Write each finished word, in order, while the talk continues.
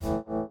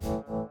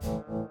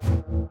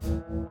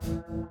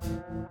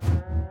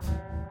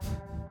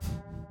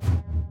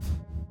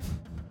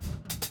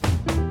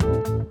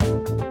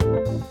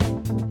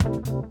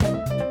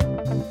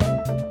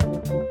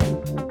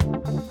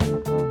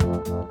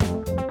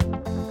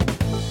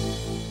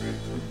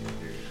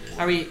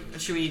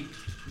Should we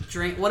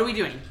drink? What are we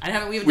doing? We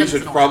haven't done We this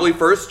should in a probably while.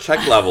 first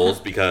check levels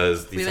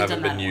because these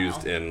haven't haven't done been that in a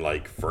used while. in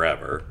like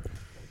forever.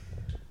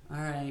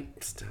 All right.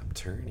 Stop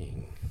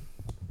turning.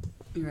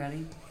 You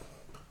ready?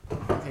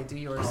 Okay, do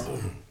yours.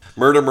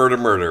 Murder, murder,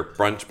 murder.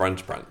 Brunch,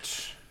 brunch,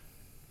 brunch.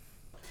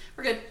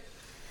 We're good.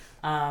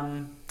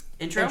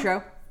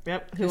 Intro?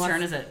 Yep. Whose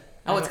turn is it?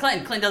 Oh, it's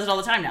Clint. Clint does it all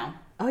the time now.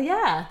 Oh,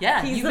 yeah.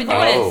 Yeah, He's you've the been doing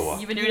voice.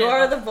 it. You've been doing You it.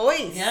 are the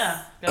voice.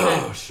 Yeah. Go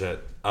ahead. Oh,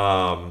 shit.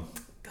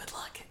 Good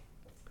luck.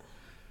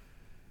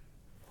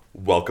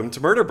 Welcome to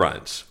Murder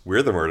Brunch.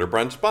 We're the Murder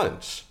Brunch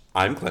Bunch.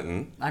 I'm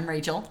Clinton. I'm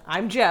Rachel.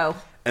 I'm Joe.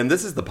 And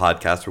this is the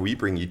podcast where we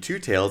bring you two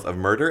tales of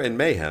murder and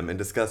mayhem and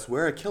discuss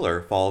where a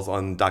killer falls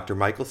on Dr.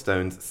 Michael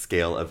Stone's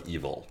scale of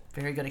evil.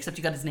 Very good, except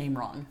you got his name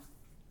wrong.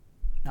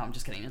 No, I'm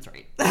just kidding. It's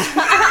right. I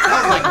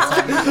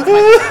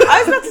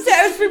was about to say,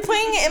 I was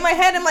replaying it in my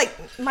head. I'm like,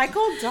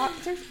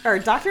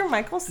 Dr.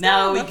 Michael Stone?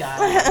 No, we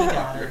got it. We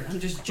got it. I'm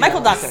just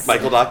Michael jealous. Doctor.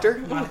 Michael Doctor?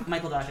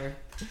 Michael Doctor.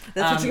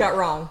 That's what you got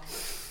wrong.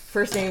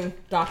 First name,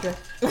 Doctor.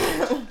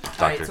 All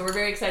right, so we're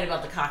very excited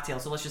about the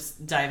cocktails, so let's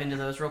just dive into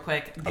those real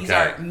quick. These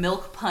are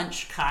milk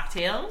punch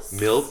cocktails.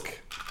 Milk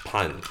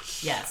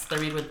punch. Yes, they're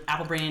made with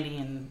apple brandy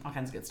and all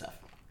kinds of good stuff.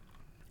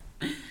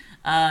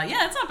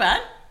 Yeah, it's not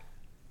bad.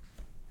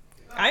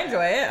 I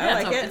enjoy it.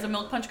 I like it. It's a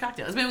milk punch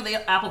cocktail. It's made with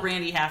the apple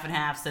brandy, half and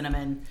half,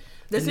 cinnamon,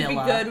 This vanilla.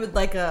 would be good with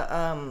like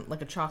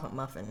a chocolate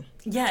muffin.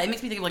 Yeah, it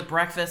makes me think of like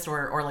breakfast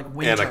or like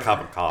winter. And a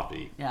cup of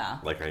coffee. Yeah.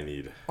 Like I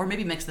need. Or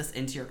maybe mix this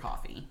into your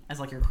coffee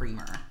as like your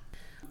creamer.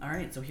 All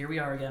right, so here we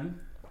are again.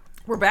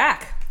 We're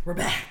back. We're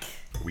back.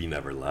 We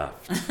never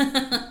left.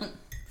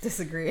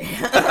 Disagree.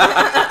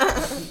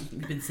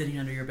 You've been sitting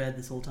under your bed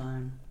this whole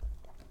time.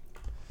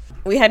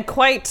 We had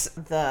quite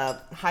the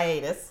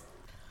hiatus,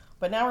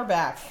 but now we're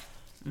back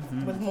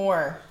with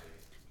more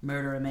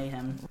Murder and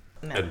mayhem.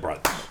 And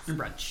brunch. And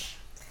brunch.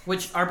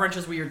 Which, our brunch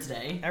is weird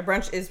today. Our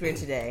brunch is weird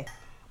today.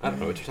 I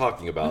don't know what you're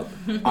talking about.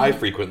 I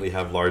frequently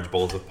have large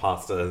bowls of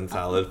pasta and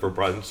salad for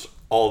brunch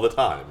all the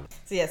time.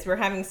 So yes, we're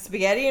having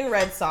spaghetti and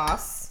red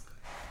sauce,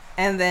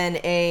 and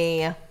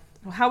then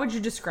how would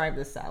you describe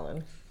this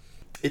salad?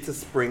 It's a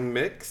spring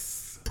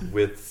mix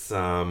with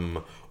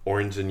some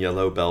orange and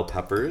yellow bell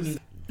peppers,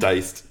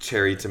 diced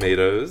cherry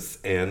tomatoes,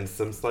 and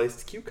some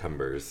sliced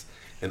cucumbers.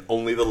 And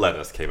only the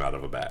lettuce came out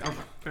of a bag.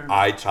 Okay.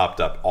 I chopped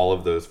up all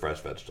of those fresh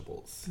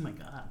vegetables. Oh my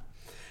god.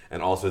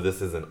 And also,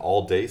 this is an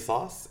all-day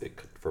sauce. It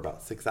cooked for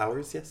about 6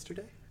 hours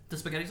yesterday. The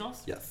spaghetti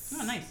sauce? Yes.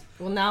 Oh, nice.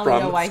 Well, now From we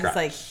know why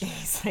scratch.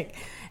 he's like,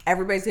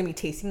 everybody's gonna be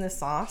tasting the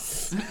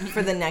sauce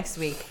for the next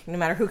week. No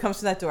matter who comes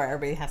to that door,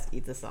 everybody has to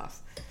eat the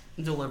sauce.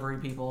 Delivery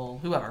people,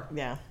 whoever.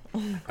 Yeah.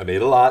 I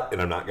made a lot,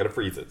 and I'm not going to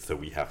freeze it, so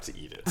we have to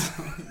eat it.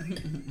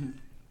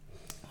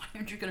 Why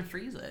aren't you going to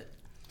freeze it?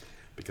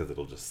 Because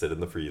it'll just sit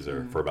in the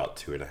freezer for about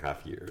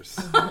 2.5 years.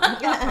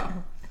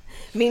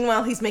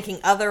 Meanwhile, he's making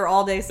other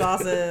all-day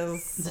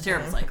sauces. It's a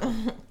terrible cycle.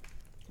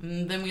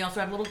 And then we also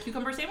have little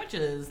cucumber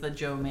sandwiches that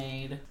Joe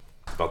made.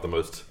 It's about the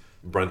most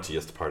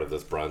brunchiest part of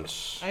this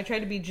brunch. I try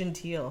to be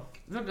genteel.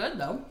 They're good,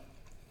 though.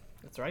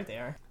 That's right, they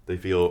are. They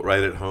feel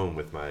right at home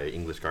with my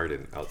English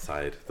garden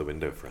outside the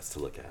window for us to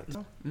look at.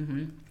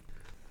 Mm-hmm.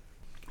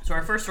 So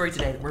our first story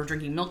today, we're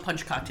drinking milk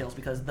punch cocktails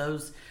because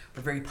those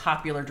were very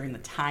popular during the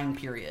time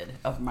period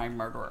of my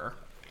murderer.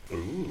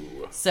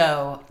 Ooh.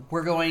 So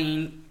we're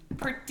going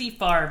pretty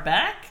far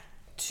back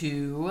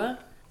to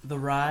the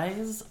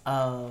rise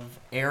of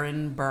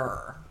Aaron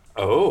Burr.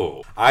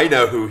 Oh, I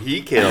know who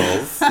he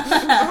kills.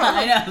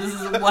 I know,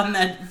 this is one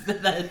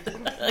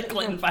that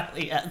Clinton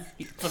finally has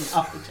some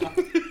knowledge on.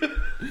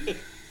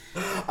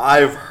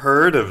 I've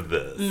heard of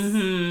this.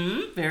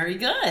 Mm-hmm. Very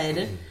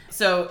good.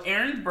 So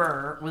Aaron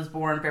Burr was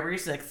born February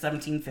 6th,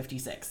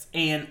 1756.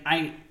 And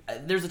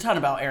there's a ton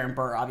about Aaron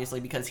Burr,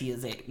 obviously, because he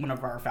is one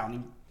of our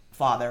founding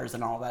fathers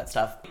and all that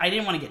stuff. I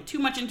didn't want to get too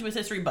much into his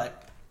history,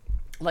 but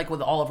like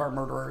with all of our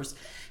murderers,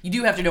 you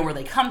do have to know where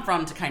they come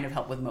from to kind of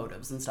help with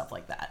motives and stuff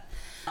like that.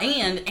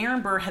 And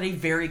Aaron Burr had a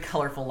very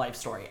colorful life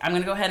story. I'm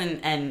going to go ahead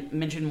and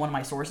mention one of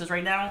my sources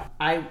right now.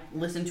 I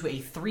listened to a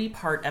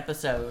 3-part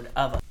episode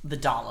of The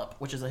Dollop,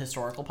 which is a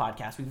historical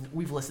podcast.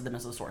 We've listed them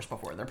as a source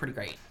before. They're pretty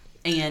great.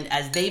 And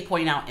as they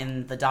point out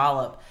in The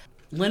Dollop,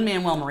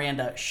 Lin-Manuel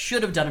Miranda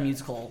should have done a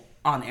musical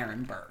on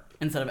Aaron Burr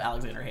instead of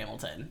Alexander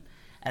Hamilton,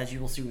 as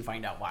you will soon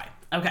find out why.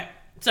 Okay,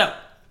 so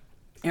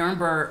Aaron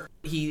Burr,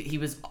 he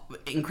was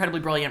incredibly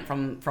brilliant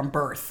from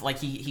birth. Like,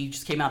 he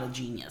just came out a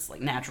genius,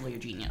 like naturally a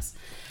genius.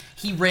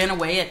 He ran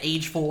away at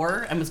age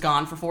 4 and was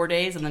gone for 4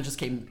 days and then just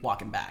came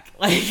walking back.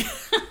 Like,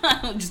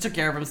 just took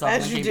care of himself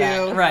As and you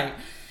came do. back. Right.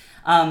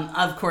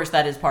 Of course,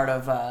 that is part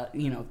of,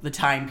 the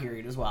time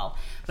period as well.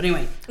 But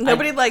anyway.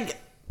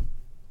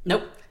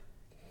 Nope.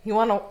 He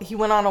went on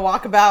a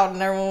walkabout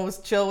and everyone was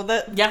chill with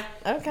it? Yeah.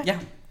 Okay. Yeah.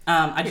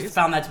 I just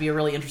found that to be a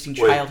really interesting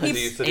Wait, childhood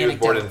you said he was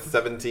born in anecdote.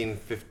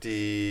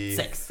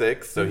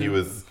 1756, so he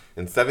was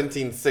in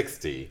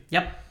 1760.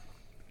 Yep.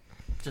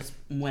 Just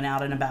went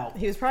out and about.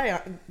 He was probably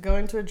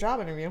going to a job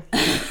interview.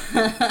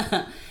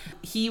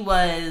 He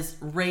was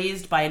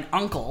raised by an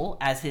uncle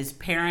as his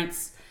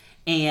parents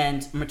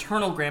and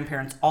maternal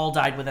grandparents all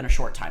died within a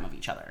short time of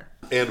each other.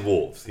 And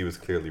wolves. He was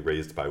clearly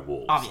raised by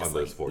wolves Obviously, on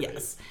those 4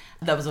 days.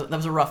 That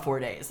was a rough 4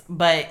 days.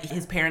 But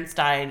his parents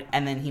died,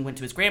 and then he went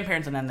to his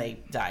grandparents, and then they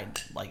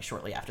died like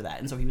shortly after that.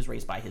 And so he was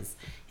raised by his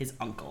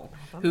uncle,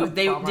 who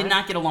they did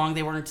not get along.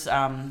 They weren't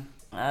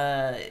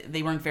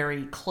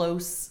very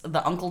close.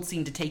 The uncle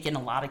seemed to take in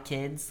a lot of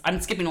kids.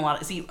 I'm skipping a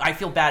lot. See, I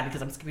feel bad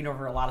because I'm skipping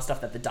over a lot of stuff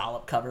that the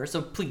Dollop covers.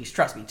 So please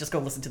trust me, just go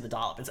listen to the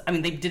Dollop.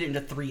 They did it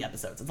into 3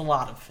 episodes. It's a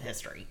lot of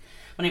history.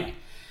 But anyway,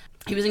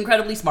 he was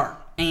incredibly smart,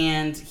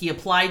 and he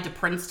applied to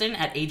Princeton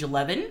at age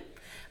 11,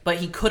 but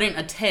he couldn't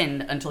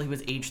attend until he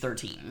was age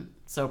 13.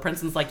 So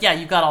Princeton's like, yeah,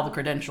 you got all the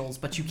credentials,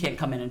 but you can't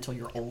come in until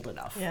you're old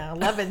enough. Yeah,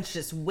 11's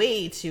just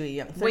way too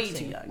young. 13. Way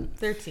too young.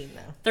 13,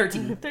 though.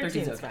 13.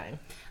 13 is okay. fine.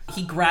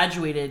 He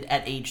graduated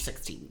at age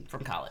 16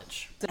 from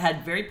college.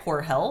 Had very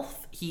poor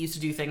health. He used to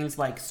do things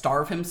like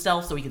starve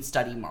himself so he could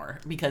study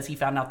more, because he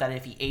found out that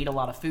if he ate a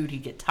lot of food,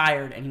 he'd get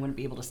tired and he wouldn't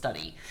be able to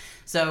study.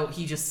 So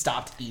he just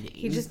stopped eating.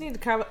 He just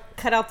needed to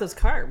cut out those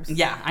carbs.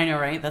 Yeah, I know,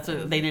 right? That's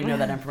what they didn't know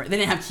that information. They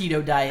didn't have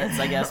keto diets,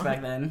 I guess,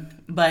 back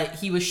then. But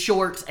he was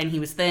short and he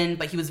was thin,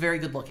 but he was very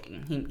good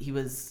looking.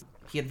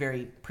 He had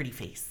very pretty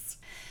face.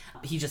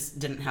 He just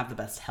didn't have the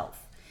best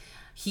health.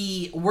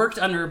 He worked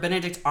under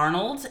Benedict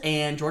Arnold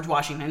and George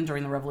Washington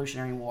during the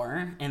Revolutionary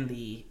War and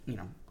the,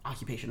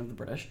 occupation of the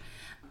British.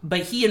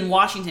 But he and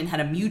Washington had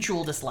a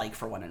mutual dislike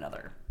for one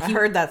another. I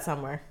heard that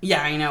somewhere.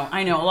 Yeah, I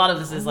know. A lot of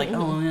this is like,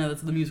 oh, yeah,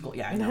 that's the musical.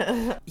 Yeah, I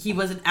know. He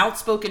was an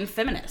outspoken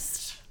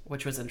feminist,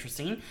 which was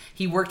interesting.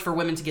 He worked for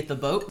women to get the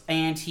vote,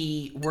 and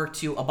he worked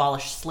to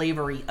abolish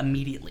slavery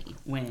immediately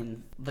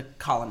when the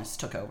colonists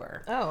took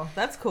over. Oh,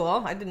 that's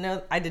cool. I did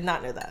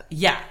not know that.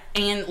 Yeah,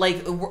 and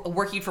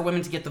working for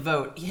women to get the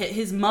vote.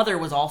 His mother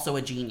was also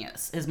a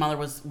genius. His mother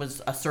was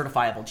a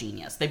certifiable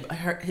genius.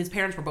 His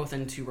parents were both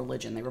into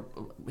religion.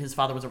 His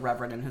father was a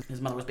reverend, and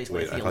his mother was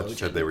basically a theologian. I thought you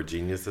said they were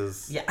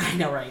geniuses. Yeah, I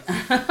know, right?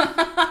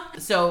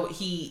 So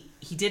he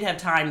did have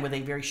time with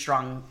a very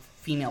strong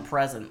female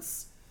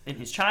presence in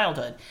his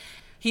childhood.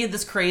 He had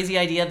this crazy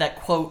idea that,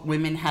 quote,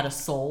 women had a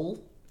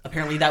soul.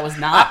 Apparently that was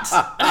not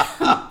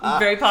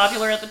very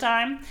popular at the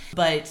time,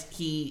 but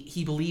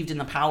he believed in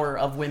the power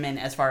of women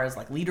as far as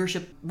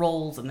leadership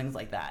roles and things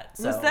like that.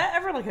 So, was that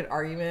ever an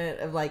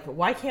argument of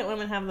why can't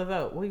women have the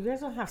vote? Well, you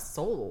guys don't have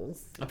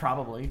souls.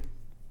 Probably.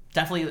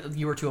 Definitely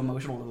you were too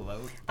emotional to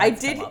vote.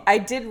 I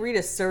did read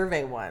a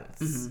survey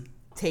once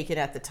taken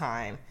at the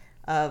time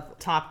of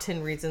top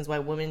 10 reasons why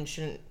women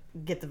shouldn't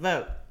get the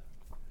vote.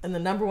 And the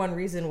number one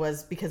reason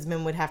was because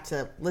men would have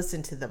to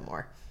listen to them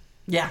more.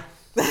 Yeah.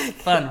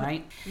 Fun,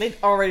 right? They'd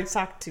already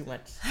talked too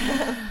much.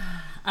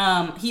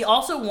 He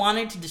also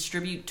wanted to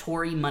distribute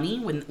Tory money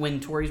when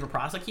Tories were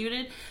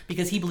prosecuted,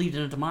 because he believed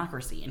in a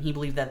democracy, and he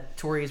believed that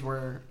Tories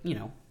were,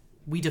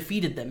 we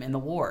defeated them in the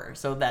war,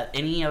 so that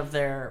any of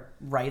their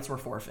rights were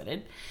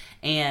forfeited,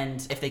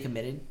 and if they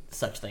committed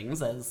such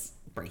things as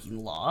breaking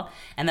the law,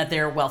 and that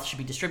their wealth should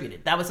be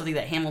distributed. That was something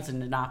that Hamilton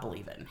did not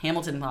believe in.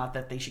 Hamilton thought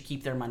that they should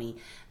keep their money,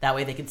 that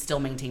way they could still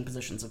maintain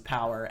positions of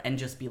power and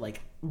just be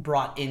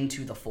brought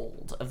into the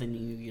fold of the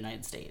new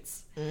United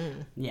States.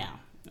 Yeah.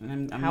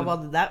 How well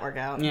did that work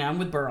out? Yeah, I'm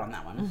with Burr on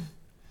that one.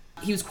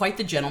 He was quite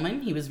the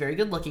gentleman. He was very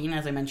good looking,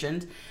 as I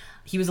mentioned.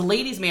 He was a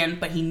ladies' man,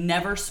 but he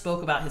never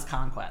spoke about his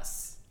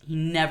conquests. He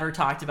never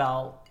talked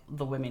about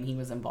the women he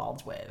was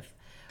involved with,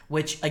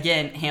 which,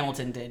 again,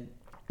 Hamilton did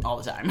all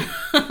the time.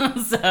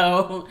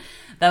 So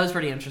that was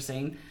pretty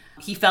interesting.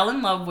 He fell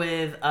in love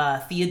with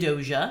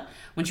Theodosia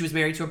when she was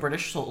married to a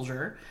British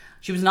soldier.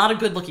 She was not a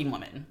good-looking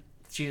woman.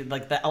 She,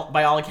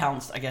 by all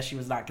accounts, I guess she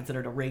was not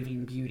considered a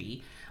raving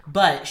beauty.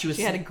 But she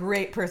had a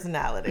great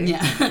personality.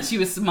 Yeah, she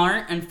was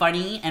smart and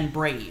funny and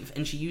brave,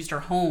 and she used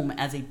her home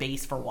as a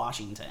base for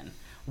Washington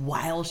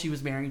while she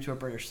was married to a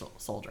British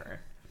soldier.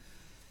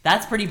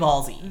 That's pretty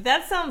ballsy.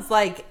 That sounds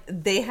like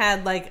they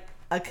had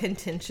a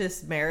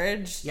contentious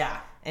marriage. Yeah.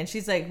 And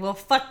she's like, well,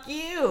 fuck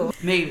you.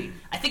 Maybe.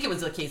 I think it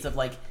was a case of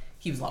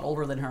he was a lot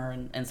older than her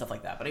and stuff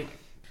like that. But anyway.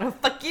 Oh,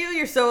 fuck you,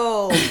 you're so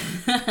old.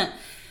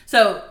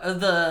 So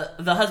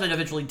the husband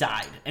eventually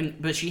died,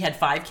 but she had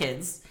 5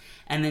 kids.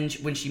 And then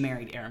when she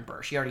married Aaron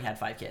Burr, she already had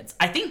 5 kids.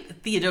 I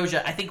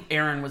think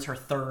Aaron was her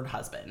 3rd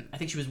husband. I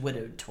think she was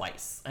widowed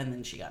twice, and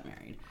then she got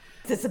married.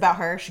 This about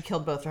her? She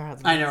killed both her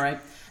husbands. I know, right?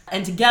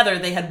 And together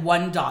they had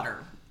 1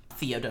 daughter,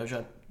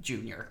 Theodosia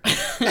Jr.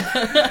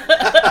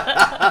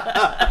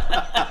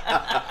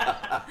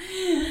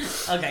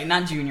 Okay,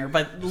 not Junior,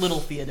 but little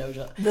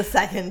Theodosia. The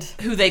second.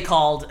 Who they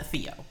called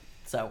Theo.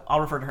 So I'll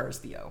refer to her as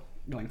Theo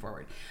going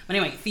forward. But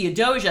anyway,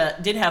 Theodosia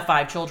did have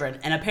 5 children,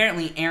 and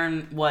apparently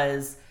Aaron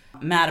was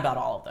mad about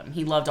all of them.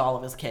 He loved all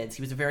of his kids.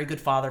 He was a very good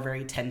father,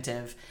 very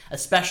attentive,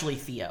 especially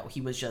Theo.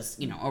 He was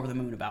just, over the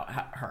moon about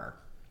her.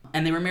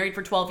 And they were married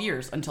for 12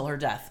 years until her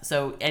death.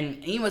 So,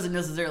 and he wasn't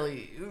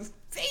necessarily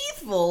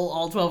faithful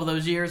all 12 of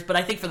those years, but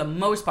I think for the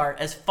most part,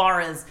 as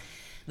far as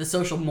the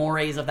social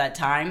mores of that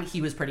time,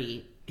 he was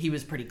pretty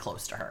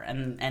close to her.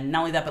 And not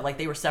only that, but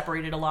they were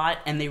separated a lot,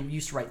 and they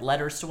used to write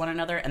letters to one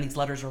another, and these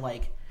letters are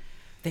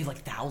They have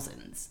like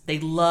thousands. They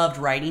loved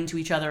writing to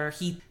each other.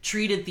 He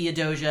treated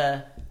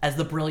Theodosia as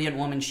the brilliant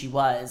woman she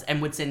was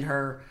and would send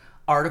her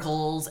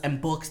articles and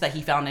books that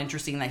he found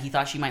interesting that he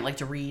thought she might like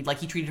to read. Like,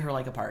 he treated her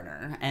like a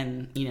partner,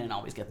 and he didn't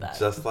always get that.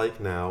 Just like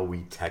now,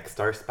 we text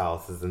our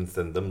spouses and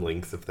send them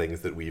links of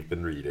things that we've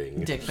been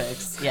reading. Dick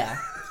pics, yeah.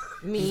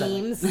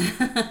 Memes.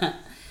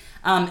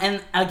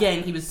 And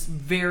again, he was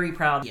very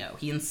proud.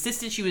 He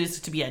insisted she was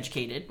to be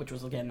educated, which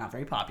was, again, not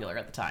very popular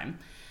at the time.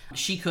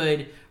 She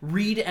could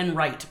read and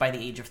write by the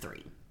age of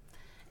 3.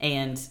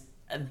 And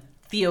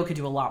Theo could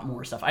do a lot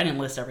more stuff. I didn't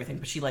list everything,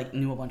 but she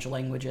knew a bunch of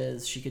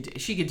languages. She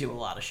could do a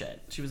lot of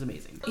shit. She was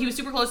amazing. He was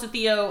super close to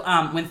Theo.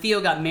 When Theo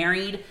got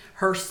married,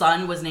 her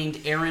son was named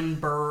Aaron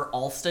Burr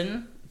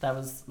Alston.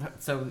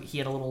 So he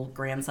had a little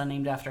grandson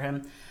named after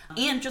him.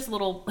 And just a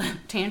little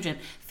tangent,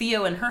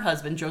 Theo and her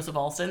husband, Joseph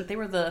Alston, they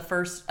were the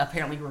first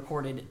apparently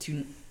recorded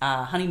to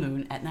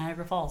honeymoon at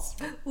Niagara Falls.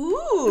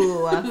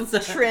 Ooh,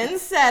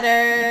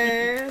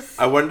 trendsetters.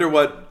 I wonder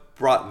what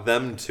brought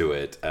them to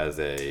it as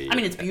a... I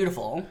mean, it's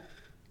beautiful.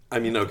 I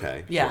mean,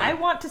 okay. Yeah. I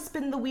want to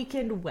spend the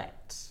weekend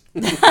wet.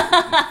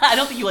 I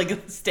don't think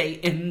you stay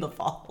in the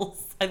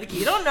falls. I think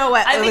you don't know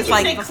what I it think was you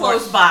like stay before.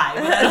 close by,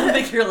 but I don't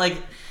think you're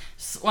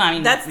well, I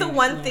mean, that's the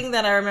one thing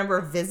that I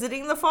remember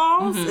visiting the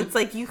falls. Mm-hmm. It's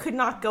like you could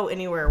not go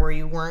anywhere where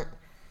you weren't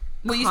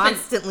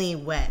constantly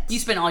wet. You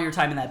spent all your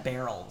time in that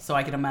barrel, so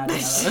I can imagine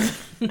how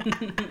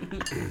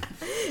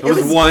it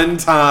was one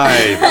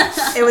time.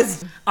 It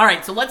was. All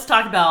right, so let's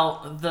talk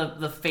about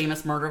the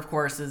famous murder, of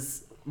course,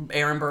 is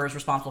Aaron Burr is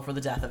responsible for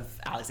the death of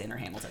Alexander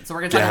Hamilton. So we're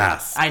going to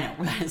talk I know.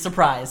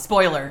 Surprise.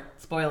 Spoiler.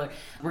 We're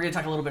going to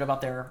talk a little bit about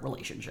their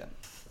relationship.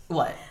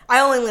 What? I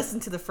only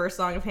listened to the first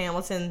song of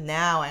Hamilton.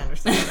 Now I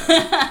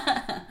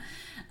understand.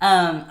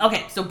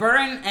 Okay, so Burr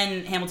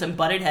and Hamilton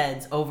butted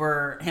heads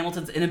over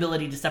Hamilton's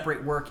inability to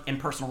separate work and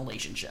personal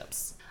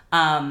relationships.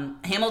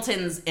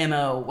 Hamilton's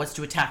MO was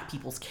to attack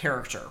people's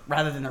character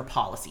rather than their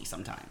policy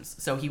sometimes.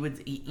 So he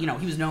was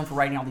known for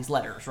writing all these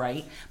letters,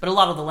 right? But a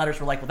lot of the letters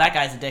were like, well, that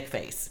guy's a dick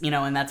face,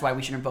 and that's why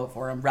we shouldn't vote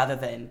for him, rather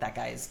than that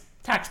guy's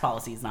tax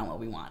policy is not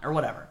what we want, or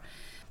whatever.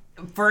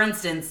 For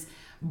instance,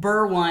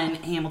 Burr won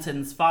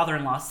Hamilton's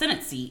father-in-law's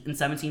Senate seat in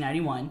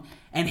 1791,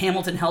 and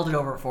Hamilton held it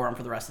over for him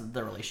for the rest of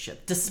the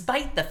relationship,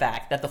 despite the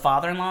fact that the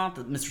father-in-law,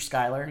 Mr.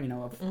 Schuyler,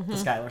 of the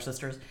Schuyler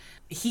sisters,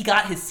 he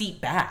got his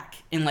seat back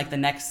in the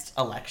next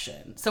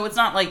election. So it's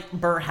not like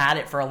Burr had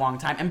it for a long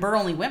time, and Burr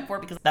only went for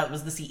it because that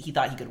was the seat he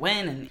thought he could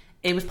win, and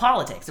it was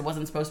politics. It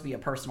wasn't supposed to be a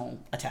personal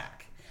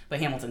attack, but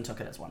Hamilton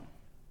took it as one.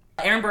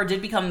 Aaron Burr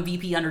did become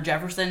VP under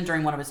Jefferson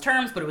during one of his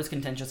terms, but it was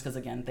contentious because,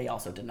 again, they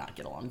also did not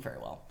get along very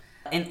well.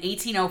 In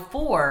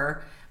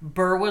 1804,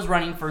 Burr was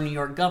running for New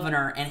York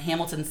governor, and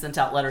Hamilton sent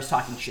out letters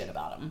talking shit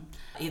about him.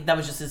 That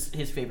was just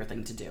his favorite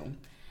thing to do.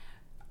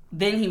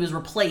 Then he was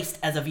replaced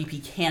as a VP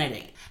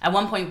candidate. At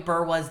one point,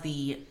 Burr was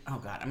I'm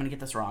going to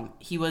get this wrong.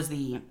 He was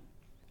the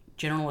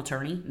general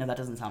attorney. No, that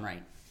doesn't sound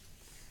right.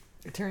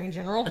 Attorney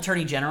General?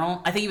 Attorney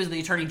General. I think he was the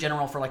Attorney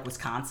General for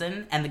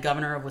Wisconsin, and the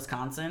governor of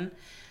Wisconsin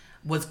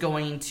was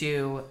going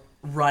to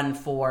run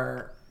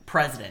for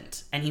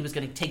president, and he was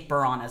going to take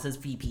Burr on as his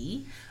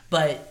VP,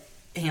 but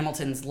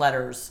Hamilton's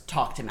letters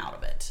talked him out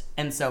of it,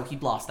 and so he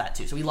lost that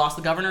too. So he lost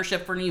the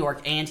governorship for New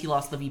York, and he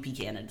lost the VP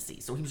candidacy,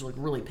 so he was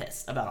really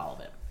pissed about all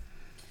of it.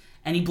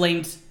 And he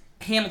blamed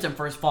Hamilton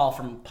for his fall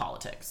from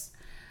politics.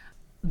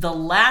 The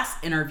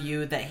last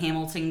interview that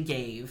Hamilton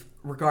gave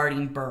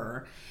regarding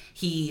Burr,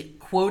 he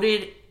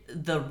quoted,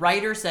 the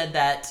writer said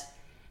that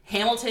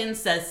Hamilton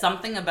says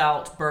something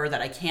about Burr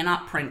that I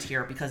cannot print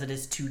here because it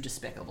is too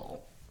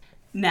despicable.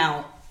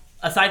 Now,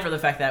 aside from the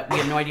fact that we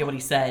have no idea what he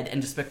said,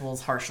 and despicable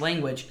is harsh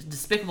language,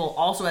 despicable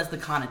also has the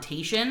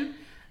connotation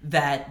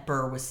that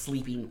Burr was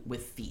sleeping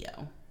with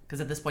Theo.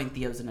 Because at this point,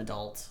 Theo's an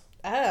adult.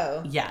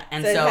 Oh. Yeah.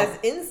 And so it has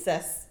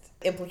incest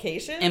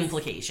implications?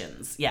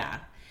 Implications, yeah.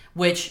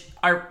 Which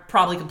are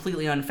probably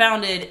completely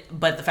unfounded,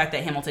 but the fact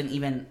that Hamilton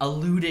even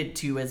alluded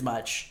to as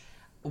much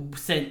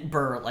sent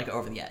Burr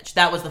over the edge.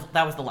 That was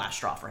the last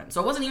straw for him.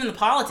 So it wasn't even the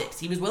politics.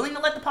 He was willing to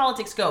let the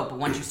politics go, but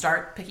once you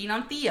start picking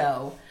on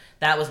Theo,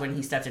 that was when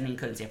he stepped in and he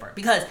couldn't stand for it.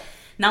 Because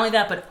not only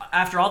that, but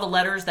after all the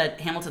letters that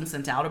Hamilton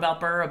sent out about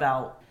Burr,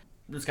 about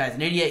this guy's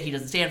an idiot, he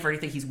doesn't stand for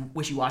anything, he's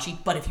wishy-washy,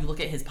 but if you look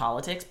at his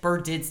politics, Burr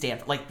did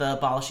stand for the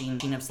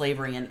abolishing of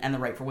slavery and the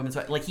right for women's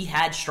rights. He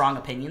had strong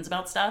opinions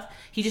about stuff.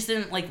 He just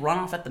didn't run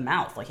off at the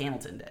mouth like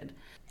Hamilton did.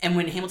 And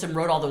when Hamilton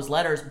wrote all those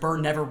letters, Burr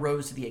never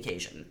rose to the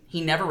occasion.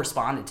 He never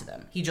responded to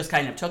them. He just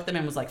kind of took them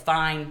and was like,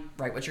 "Fine,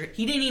 write what you're."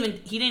 He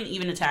didn't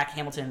even attack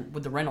Hamilton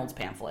with the Reynolds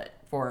pamphlet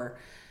for,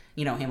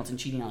 Hamilton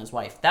cheating on his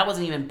wife. That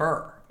wasn't even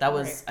Burr. That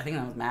was right. I think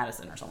that was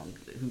Madison or someone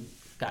who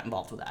got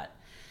involved with that.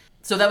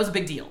 So that was a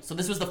big deal. So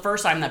this was the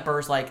first time that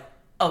Burr's like,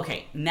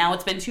 okay, now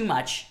it's been too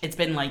much. It's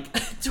been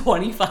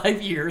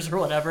 25 years or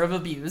whatever of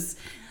abuse.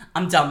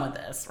 I'm done with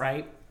this,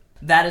 right?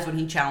 That is when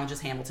he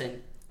challenges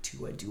Hamilton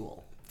to a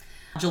duel.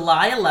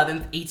 July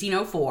 11th,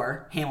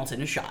 1804,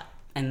 Hamilton is shot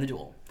in the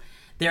duel.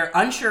 They're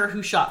unsure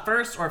who shot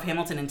first or if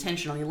Hamilton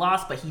intentionally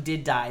lost, but he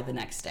did die the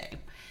next day.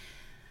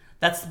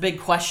 That's the big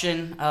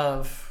question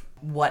of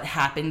what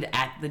happened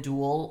at the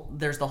duel.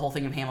 There's the whole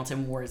thing of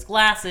Hamilton wore his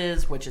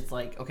glasses, which it's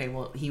like, okay,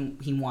 well,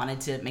 he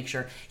wanted to make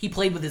sure. He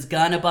played with his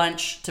gun a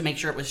bunch to make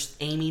sure it was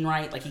aiming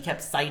right. Like, he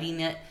kept sighting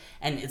it.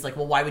 And it's like,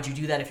 well, why would you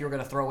do that if you were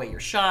going to throw away your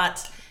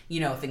shot?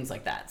 You know, things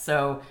like that.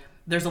 So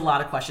there's a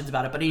lot of questions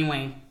about it. But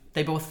anyway,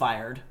 they both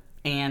fired.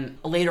 And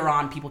later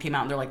on, people came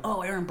out and they're like,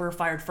 oh, Aaron Burr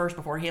fired first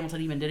before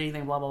Hamilton even did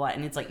anything, blah, blah, blah.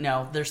 And it's like,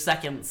 no, their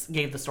seconds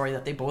gave the story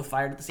that they both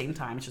fired at the same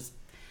time. It's just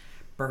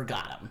Burr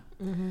got him.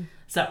 Mm-hmm.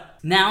 So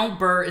now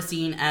Burr is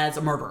seen as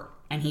a murderer.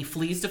 And he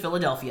flees to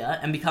Philadelphia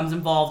and becomes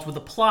involved with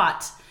a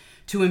plot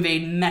to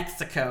invade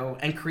Mexico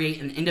and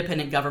create an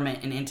independent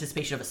government in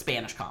anticipation of a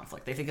Spanish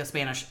conflict. They think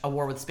a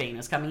war with Spain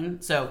is coming.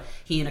 So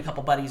he and a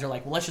couple buddies are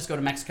like, well, let's just go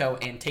to Mexico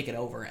and take it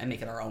over and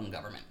make it our own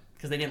government.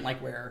 Because they didn't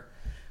like where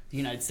the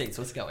United States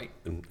was going.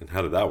 And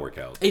how did that work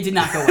out? It did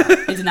not go well.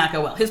 It did not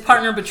go well. His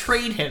partner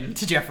betrayed him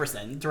to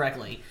Jefferson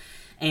directly,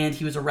 and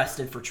he was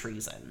arrested for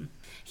treason.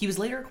 He was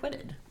later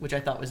acquitted, which I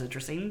thought was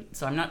interesting.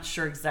 So I'm not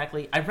sure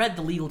exactly. I read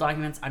the legal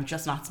documents. I'm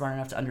just not smart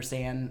enough to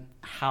understand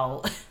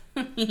how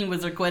he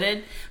was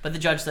acquitted, but the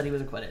judge said he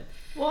was acquitted.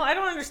 Well, I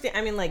don't understand.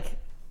 I mean, like,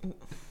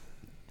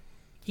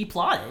 he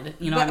plotted,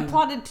 you know. But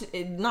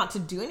plotted not to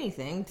do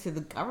anything to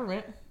the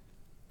government.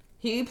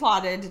 He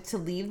plotted to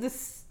leave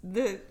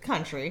the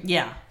country.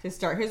 Yeah. To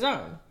start his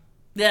own.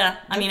 Yeah.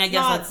 I mean, I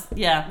guess that's,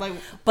 yeah. Like,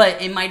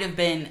 but it might have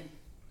been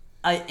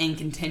in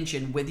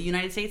contention with the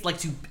United States, like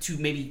to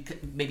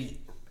maybe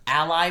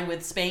ally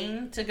with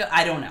Spain to go.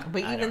 I don't know.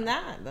 But even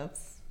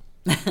that's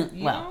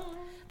well,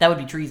 that would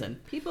be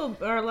treason. People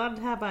are allowed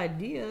to have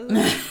ideas.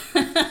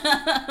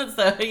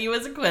 So he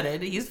was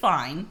acquitted. He's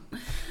fine.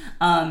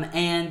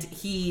 And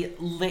he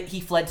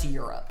fled to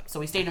Europe. So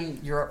he stayed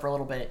in Europe for a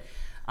little bit,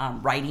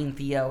 writing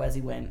Theo as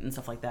he went and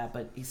stuff like that.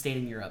 But he stayed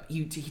in Europe.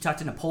 He talked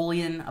to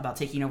Napoleon about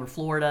taking over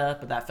Florida,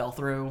 but that fell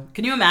through.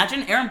 Can you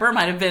imagine? Aaron Burr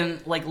might have been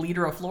like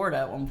leader of Florida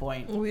at one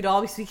point. We'd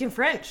all be speaking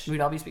French.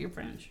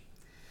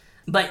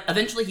 But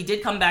eventually he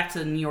did come back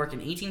to New York in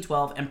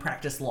 1812 and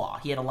practice law.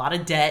 He had a lot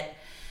of debt.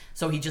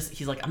 So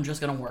he's like, I'm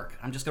just going to work.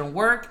 I'm just going to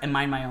work and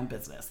mind my own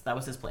business. That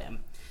was his plan.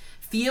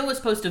 Theo was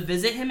supposed to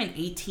visit him in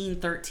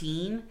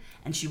 1813,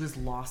 and she was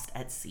lost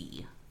at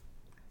sea.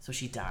 So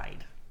she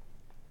died.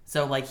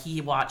 So, like, he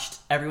watched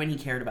everyone he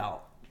cared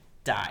about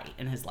die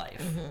in his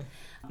life.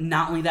 Mm-hmm.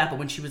 Not only that, but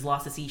when she was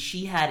lost at sea,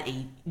 she had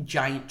a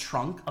giant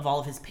trunk of all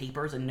of his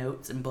papers and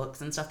notes and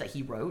books and stuff that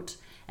he wrote,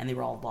 and they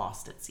were all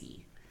lost at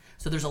sea.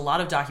 So there's a lot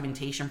of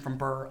documentation from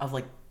Burr of,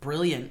 like,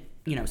 brilliant,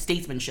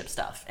 statesmanship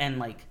stuff, and,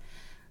 like,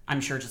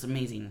 I'm sure just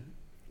amazing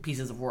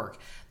pieces of work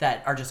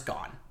that are just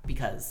gone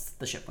because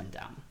the ship went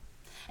down.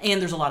 And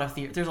there's a lot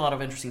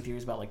of interesting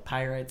theories about, like,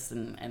 pirates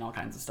and all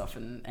kinds of stuff,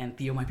 and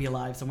Theo might be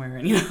alive somewhere,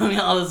 and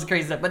all this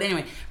crazy stuff. But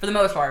anyway, for the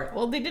most part,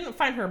 well, they didn't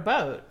find her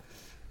boat.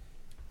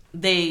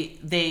 They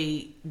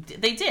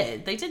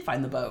did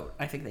find the boat.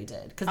 I think they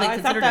did because they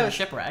considered it a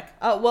shipwreck.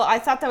 Oh well, I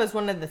thought that was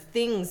one of the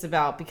things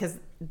about because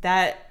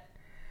that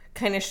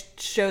kind of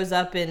shows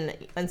up in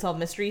Unsolved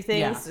Mystery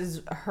Things. Yeah.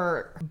 Is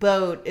her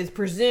boat is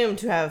presumed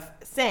to have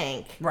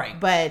sank, right?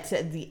 But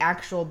the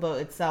actual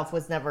boat itself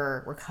was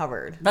never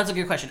recovered. That's a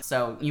good question.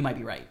 So you might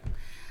be right.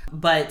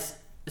 But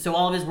so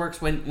all of his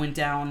works went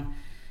down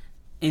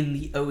in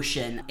the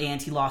ocean,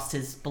 and he lost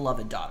his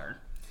beloved daughter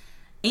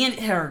and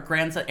her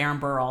grandson, Aaron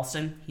Burr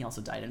Alston. He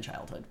also died in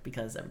childhood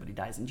because everybody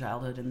dies in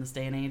childhood in this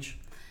day and age.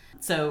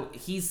 So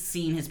he's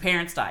seen his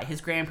parents die,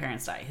 his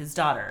grandparents die, his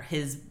daughter,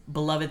 his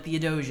beloved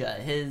Theodosia,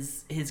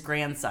 his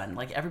grandson.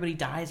 Like, everybody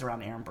dies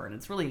around Aaron Burr, and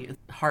it's really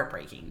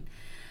heartbreaking.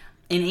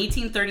 In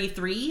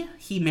 1833,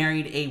 he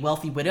married a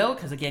wealthy widow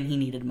because, again, he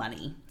needed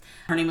money.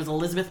 Her name was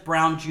Elizabeth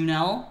Brown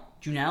Junel,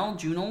 Junel,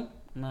 Junel,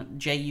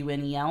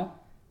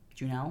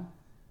 Junel.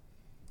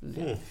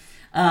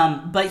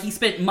 Yeah. But he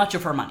spent much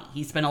of her money.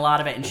 He spent a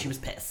lot of it, and she was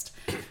pissed.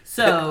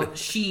 So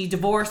she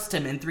divorced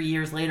him, and 3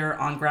 years later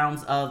on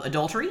grounds of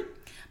adultery.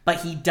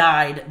 But he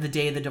died the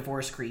day the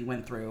divorce decree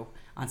went through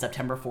on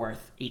September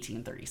 4th,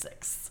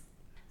 1836.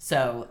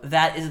 So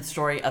that is the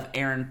story of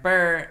Aaron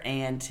Burr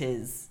and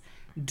his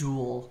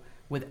duel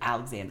with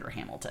Alexander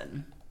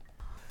Hamilton.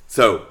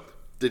 So,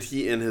 did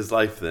he in his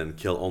life then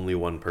kill only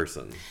one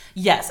person?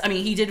 Yes. I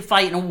mean, he did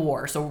fight in a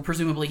war, so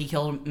presumably he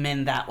killed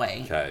men that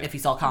way if he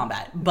saw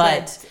combat.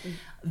 But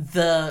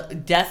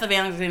the death of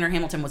Alexander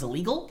Hamilton was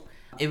illegal.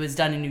 It was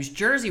done in New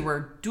Jersey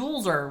where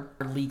duels are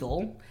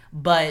legal.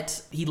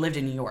 But he lived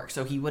in New York,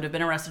 so he would have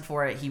been arrested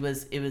for it. It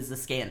was a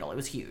scandal. It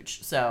was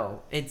huge.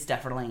 So it's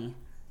definitely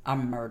a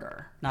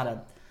murder, not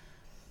a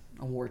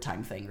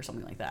wartime thing or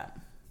something like that.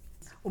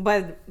 Well,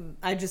 but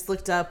I just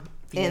looked up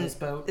Theo's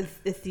boat,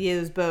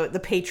 the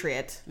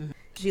Patriot. Mm-hmm.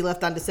 She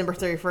left on December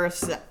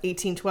 31st,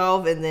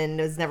 1812, and then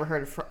was never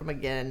heard from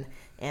again,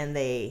 and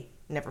they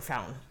never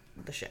found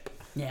the ship.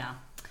 Yeah.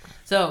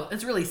 So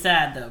it's really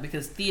sad, though,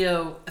 because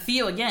Theo,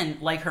 again,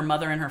 like her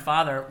mother and her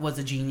father, was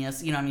a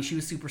genius. She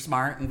was super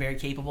smart and very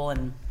capable.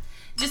 And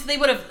just they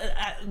would have,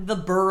 the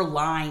Burr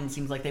line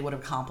seems like they would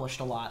have accomplished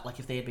a lot, like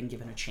if they had been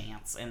given a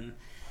chance. And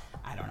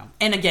I don't know.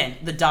 And again,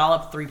 the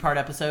Dollop 3-part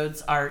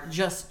episodes are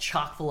just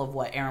chock full of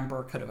what Aaron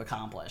Burr could have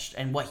accomplished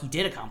and what he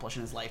did accomplish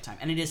in his lifetime.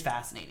 And it is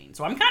fascinating.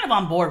 So I'm kind of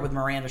on board with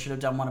Miranda should have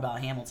done one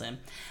about Hamilton.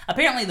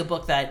 Apparently the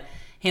book that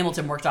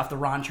Hamilton worked off, the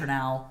Ron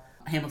Chernow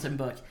Hamilton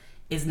book,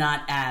 is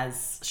not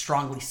as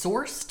strongly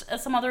sourced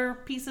as some other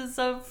pieces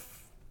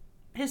of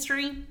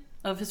history,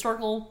 of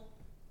historical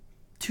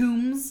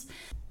tombs.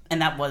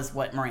 And that was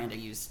what Miranda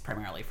used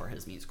primarily for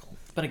his musical.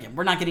 But again,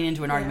 we're not getting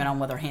into an argument on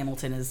whether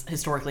Hamilton is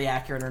historically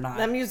accurate or not.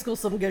 That musical's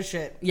some good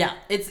shit. Yeah,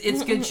 it's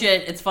good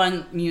shit. It's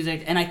fun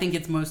music. And I think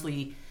it's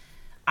mostly...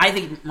 I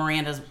think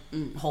Miranda's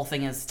whole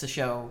thing is to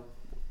show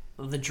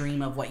the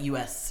dream of what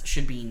U.S.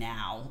 should be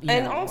now.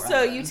 And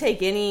also, you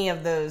take any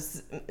of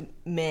those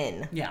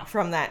men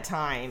from that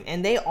time,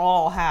 and they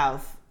all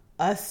have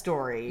a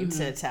story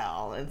to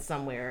tell in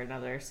some way or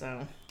another.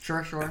 So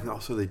Sure. And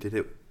also, they did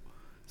it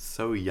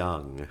so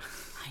young.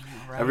 I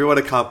know, right? Everyone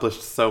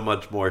accomplished so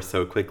much more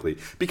so quickly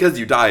because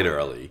you died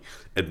early,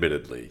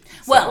 admittedly.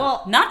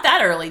 Well, not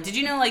that early. Did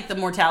you know, like, the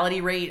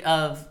mortality rate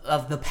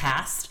of the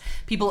past?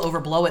 People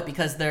overblow it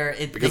because they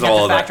have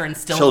to factor in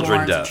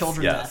stillborns and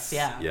children deaths.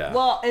 Yeah.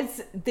 Well,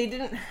 they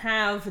didn't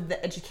have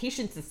the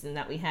education system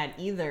that we had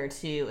either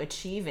to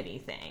achieve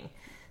anything.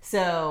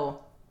 So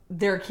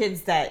there are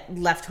kids that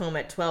left home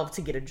at 12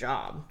 to get a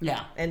job.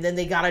 Yeah. And then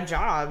they got a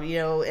job,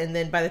 and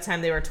then by the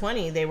time they were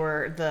 20, they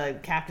were the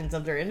captains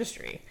of their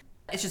industry.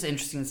 It's just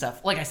interesting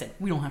stuff. Like I said,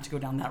 we don't have to go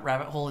down that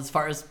rabbit hole as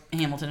far as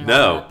Hamilton and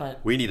no, all that. But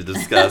we need to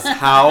discuss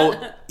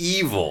how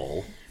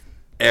evil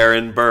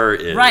Aaron Burr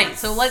is. Right.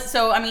 So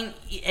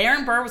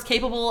Aaron Burr was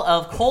capable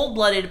of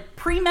cold-blooded,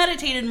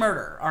 premeditated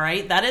murder. All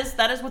right. That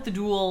is what the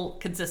duel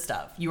consists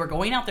of. You are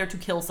going out there to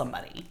kill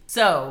somebody.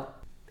 So,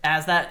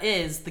 as that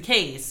is the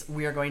case,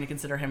 we are going to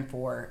consider him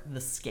for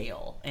the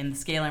scale. And the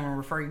scale I'm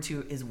referring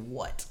to is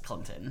what,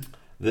 Clinton?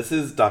 This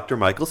is Dr.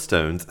 Michael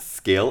Stone's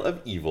Scale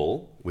of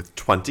Evil with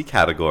 20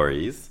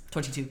 categories.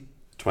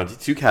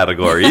 22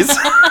 categories.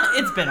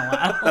 It's been a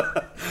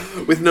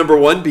while. With number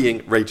 1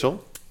 being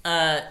Rachel.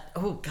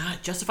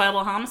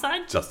 Justifiable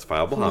homicide?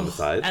 Justifiable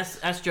homicide.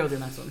 Ask Joe the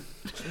next one.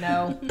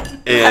 No.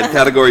 And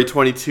category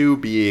 22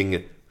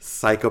 being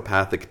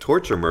psychopathic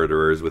torture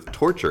murderers with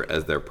torture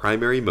as their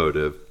primary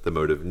motive. The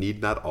motive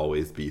need not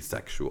always be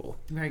sexual.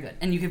 Very good.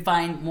 And you can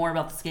find more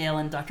about the scale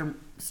and Dr.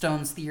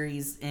 Stone's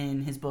theories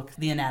in his book,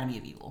 The Anatomy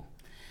of Evil.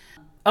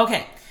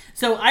 Okay,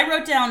 so I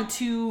wrote down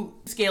 2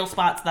 scale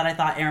spots that I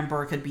thought Aaron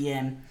Burr could be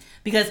in.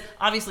 Because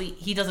obviously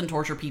he doesn't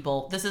torture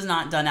people. This is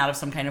not done out of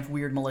some kind of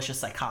weird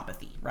malicious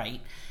psychopathy, right?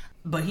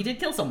 But he did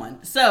kill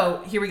someone.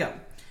 So here we go.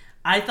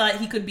 I thought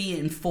he could be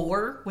in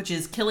 4, which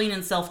is killing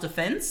in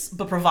self-defense,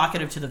 but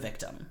provocative to the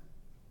victim.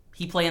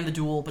 He planned the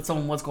duel, but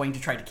someone was going to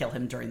try to kill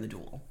him during the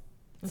duel.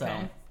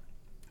 Okay.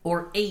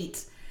 Or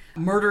 8,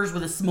 murders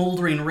with a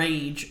smoldering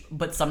rage,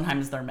 but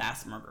sometimes they're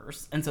mass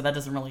murders. And so that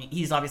doesn't really...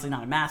 He's obviously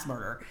not a mass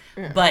murderer.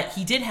 Yeah. But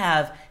he did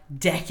have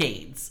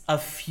decades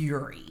of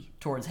fury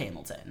towards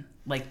Hamilton.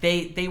 Like,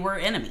 they were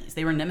enemies.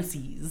 They were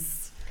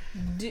nemesis.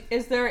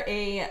 Is there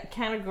a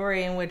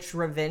category in which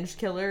revenge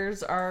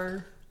killers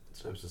are...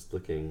 So I was just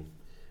looking.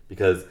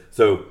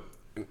 So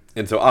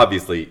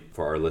obviously,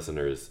 for our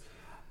listeners,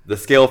 the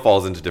scale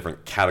falls into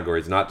different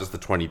categories, not just the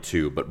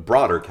 22, but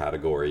broader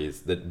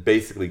categories that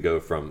basically go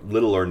from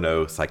little or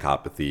no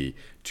psychopathy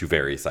to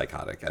very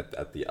psychotic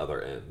at the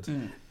other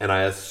end. And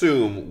I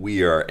assume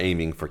we are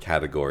aiming for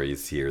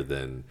categories here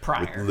then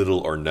with little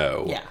or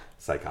no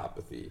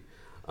psychopathy.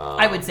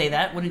 I would say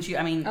that, wouldn't you?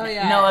 I mean,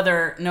 no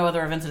other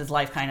events in his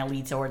life kind of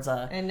lead towards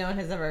a... And no one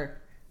has ever,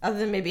 other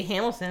than maybe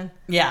Hamilton,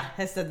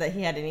 has said that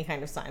he had any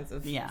kind of signs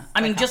of... Yeah.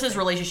 I mean, just his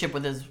relationship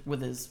with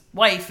his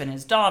wife and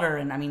his daughter,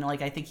 and I mean,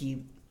 like, I think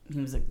he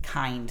was a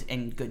kind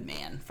and good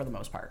man for the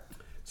most part.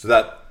 So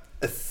that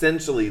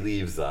essentially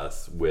leaves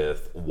us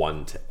with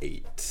 1 to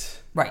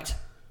 8. Right.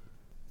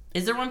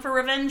 Is there one for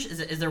revenge?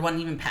 Is there one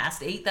even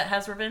past 8 that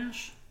has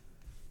revenge?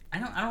 I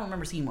don't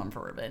remember seeing one for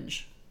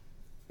revenge.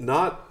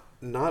 Not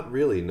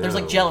really, no. There's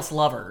like jealous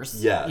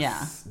lovers. Yes.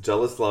 Yeah.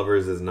 Jealous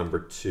lovers is number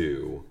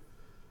 2.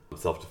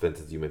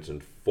 Self-defense, as you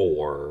mentioned,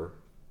 4.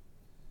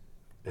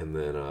 And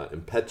then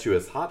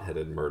impetuous,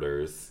 hot-headed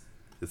murders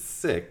is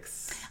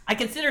 6. I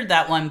considered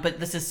that one, but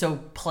this is so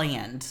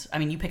planned. I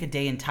mean, you pick a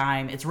day and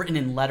time. It's written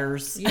in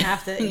letters. You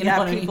have to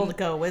have people to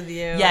go with you.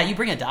 Yeah, you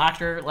bring a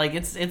doctor. Like,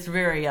 it's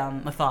very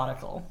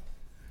methodical.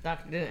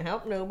 Doctor didn't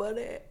help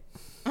nobody.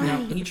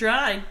 No, he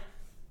tried.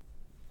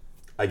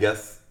 I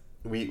guess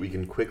we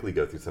can quickly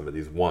go through some of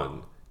these.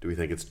 1, do we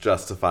think it's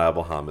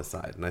justifiable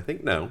homicide? And I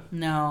think no.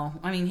 No.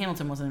 I mean,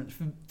 Hamilton wasn't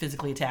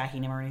physically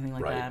attacking him or anything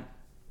like that.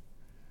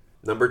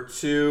 Number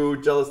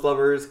 2, jealous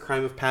lovers,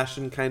 crime of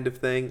passion kind of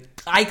thing.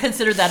 I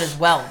considered that as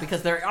well,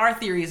 because there are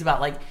theories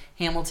about, like,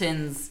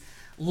 Hamilton's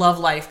love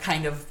life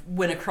kind of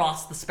went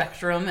across the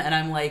spectrum, and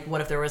I'm like,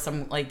 what if there was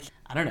some, like,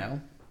 I don't know,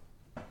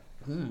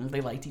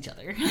 they liked each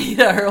other,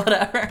 or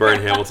whatever. Burr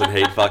and Hamilton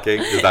hate fucking?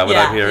 Is that what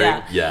I'm hearing?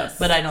 Yeah. Yes.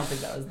 But I don't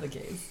think that was the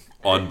case.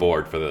 On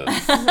board for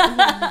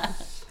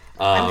this.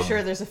 I'm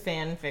sure there's a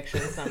fan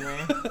fiction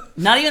somewhere.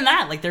 Not even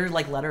that. Like, there are,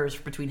 like, letters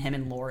between him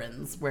and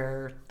Lawrence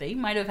where they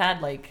might have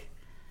had, like,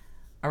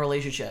 a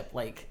relationship,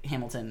 like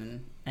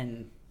Hamilton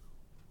and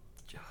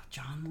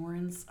John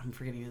Lawrence? I'm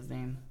forgetting his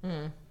name.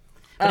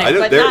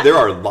 There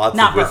are lots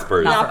of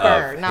whispers not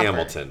of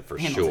Hamilton, for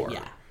sure.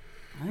 Yeah.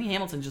 I think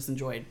Hamilton just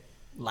enjoyed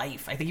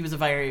life. I think he was a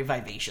very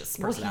vivacious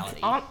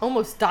personality. Well, he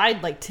almost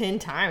died like 10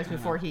 times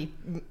before he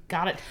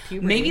got it to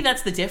puberty. Maybe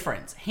that's the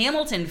difference.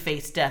 Hamilton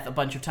faced death a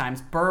bunch of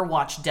times. Burr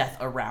watched death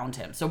around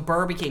him. So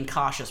Burr became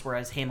cautious,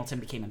 whereas Hamilton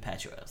became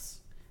impetuous.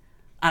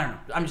 I don't know.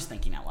 I'm just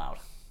thinking out loud.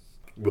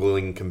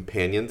 Willing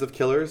companions of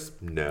killers?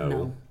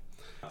 No.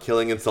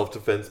 Killing in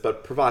self-defense,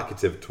 but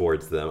provocative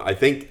towards them. I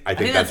think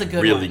that's a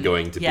good really one.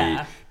 going to be,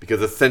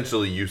 because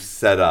essentially you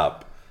set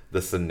up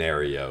the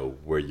scenario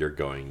where you're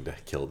going to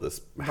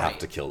have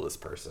to kill this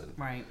person.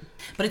 Right.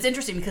 But it's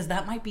interesting because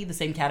that might be the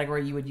same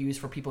category you would use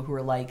for people who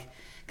are like,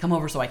 come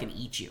over so I can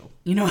eat you.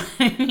 You know what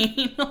I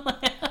mean?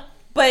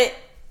 But...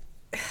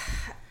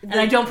 And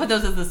I don't put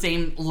those as the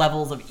same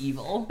levels of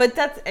evil. But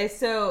that's...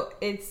 So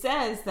it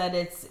says that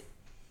it's,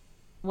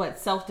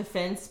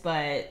 self-defense,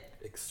 but...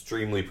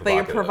 Extremely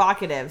provocative. But you're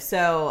provocative.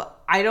 So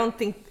I don't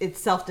think it's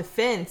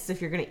self-defense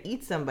if you're going to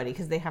eat somebody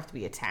because they have to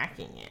be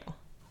attacking you.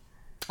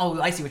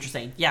 Oh, I see what you're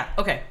saying. Yeah,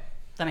 okay.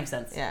 That makes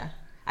sense. Yeah.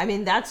 I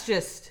mean, that's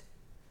just...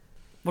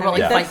 What about,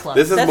 like, Fight Club?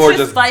 This is more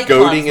just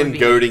goading and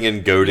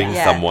goading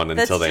someone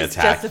until they attack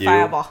you. That's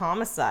justifiable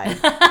homicide.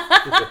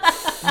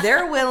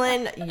 They're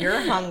willing, you're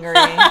hungry,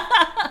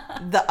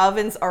 the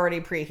oven's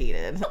already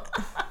preheated.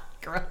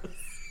 Gross.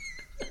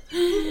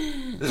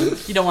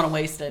 You don't want to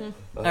waste it.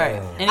 All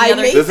right.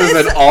 This is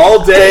an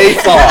all-day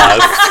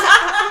sauce.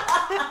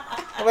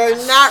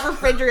 We're not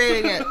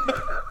refrigerating it.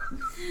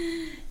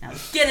 Now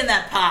get in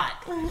that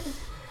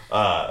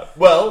pot.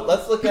 Well,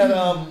 let's look at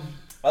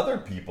other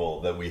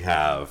people that we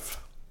have.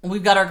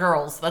 We've got our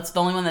girls. That's the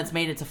only one that's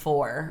made it to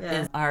 4.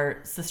 Yeah. Is our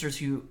sisters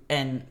who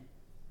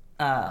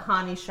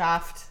Hani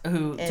Shaft,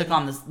 who took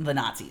on the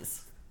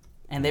Nazis,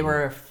 and they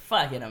were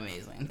fucking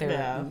amazing. They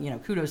were,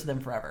 kudos to them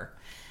forever.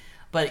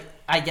 But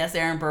I guess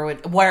Aaron Burr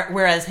would,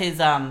 whereas his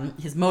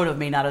motive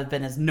may not have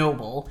been as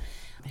noble,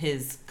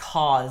 his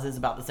cause is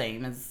about the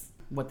same as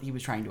what he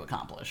was trying to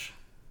accomplish.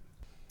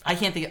 I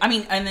can't think.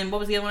 And then what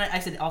was the other one? I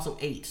said also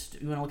 8. Do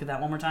you want to look at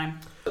that one more time?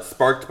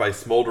 Sparked by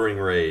smoldering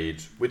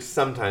rage, which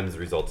sometimes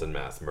results in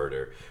mass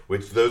murder.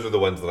 Which those are the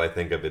ones that I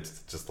think of.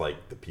 It's just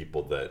like the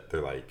people that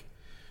they're like,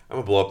 I'm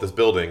gonna blow up this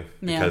building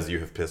because you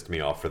have pissed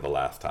me off for the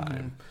last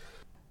time.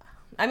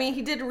 I mean,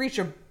 he did reach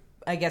a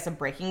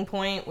breaking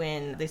point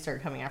when they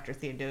started coming after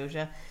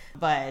Theodosia,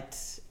 but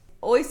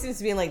always seems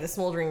to be like the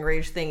smoldering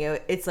rage thing.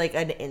 It's like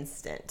an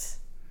instant.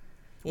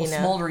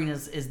 Smoldering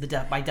is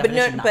the by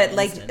definition.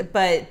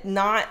 But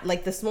not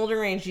like the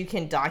smoldering rage you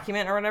can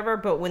document or whatever.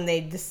 But when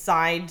they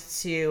decide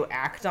to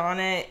act on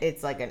it,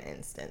 it's like an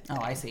instant thing.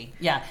 Oh, I see.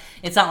 Yeah,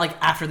 it's not like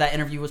after that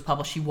interview was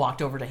published, she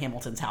walked over to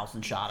Hamilton's house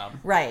and shot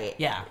him. Right.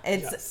 Yeah.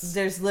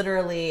 There's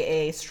literally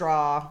a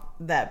straw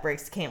that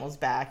breaks the camel's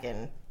back,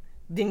 and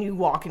then you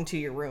walk into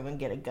your room and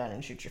get a gun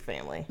and shoot your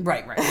family.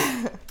 Right.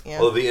 Yeah.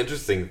 Well, the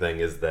interesting thing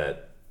is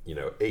that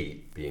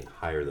 8 being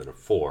higher than a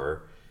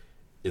 4.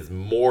 Is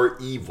more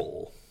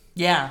evil.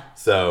 Yeah.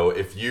 So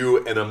if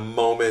you, in a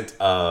moment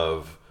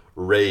of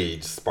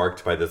rage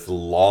sparked by this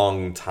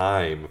long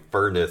time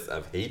furnace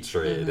of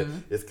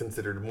hatred, is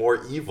considered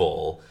more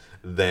evil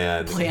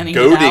than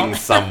goading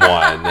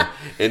someone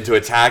into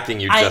attacking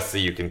you just so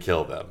you can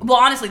kill them. Well,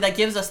 honestly, that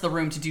gives us the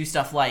room to do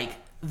stuff like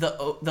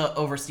the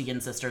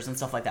Overstein sisters and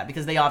stuff like that,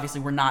 because they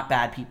obviously were not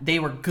bad people. They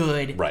were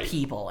good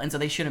people, and so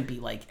they shouldn't be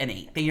like an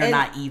 8. They are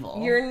not evil.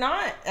 You're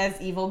not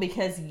as evil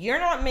because you're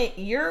not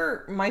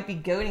might be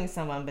goading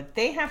someone, but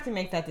they have to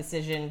make that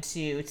decision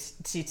to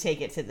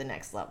take it to the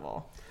next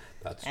level.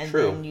 That's and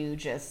true. And then you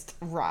just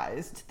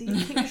rise to the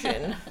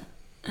occasion.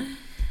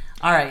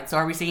 All right, so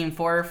are we saying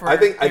 4 for? I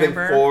think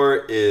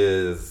 4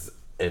 is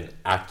an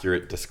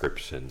accurate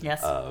description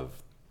of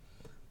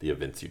the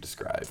events you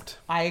described.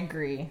 I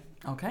agree.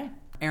 Okay.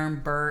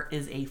 Aaron Burr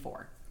is a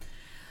 4.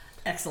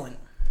 Excellent.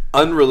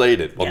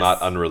 Unrelated. Well,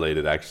 not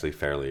unrelated, actually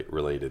fairly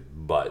related.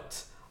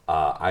 But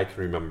I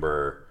can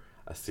remember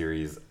a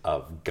series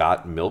of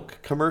Got Milk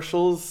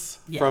commercials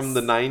from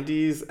the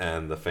 90s.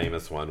 And the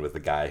famous one with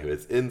the guy who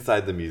is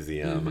inside the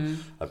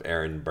museum of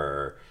Aaron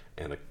Burr.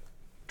 And a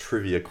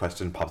trivia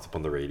question pops up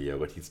on the radio,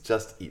 but he's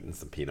just eaten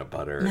some peanut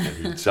butter. And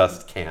he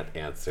just can't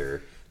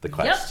answer the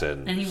question.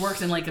 Yep. And he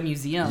works in like a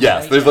museum.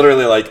 Yes, there's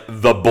literally like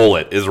the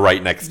bullet is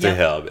right next to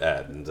him,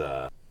 and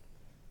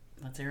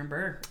that's Aaron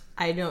Burr.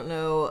 I don't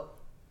know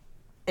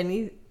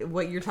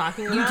what you're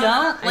talking about. You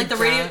don't like the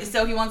radio.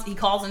 So he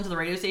calls into the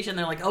radio station.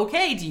 They're like,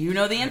 "Okay, do you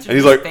know the answer?" And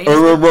he's like, You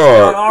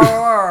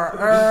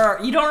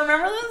don't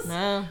remember this?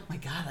 No. Oh my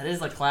God, that is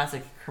like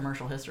classic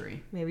commercial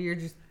history. Maybe you're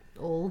just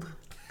old.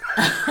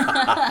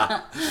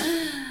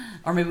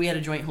 Or maybe we had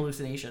a joint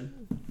hallucination.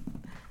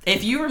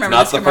 If you remember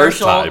Not this the first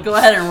commercial, time. go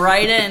ahead and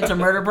write in to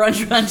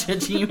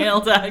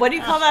murderbrunchbrunch@gmail.com. What do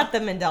you call that? The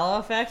Mandela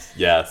effect?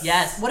 Yes.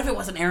 Yes. What if it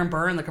wasn't Aaron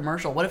Burr in the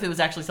commercial? What if it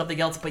was actually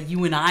something else, but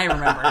you and I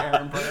remember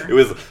Aaron Burr? It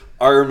was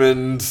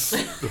Armand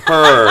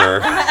Her.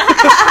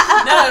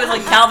 No, it was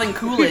like Calvin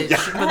Coolidge,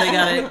 but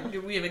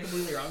we have it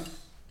completely wrong.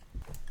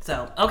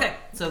 So, okay.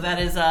 So that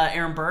is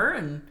Aaron Burr,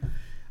 and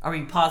are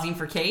we pausing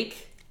for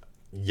cake?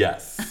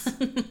 Yes.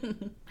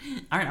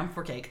 All right, I'm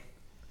for cake.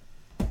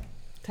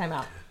 Time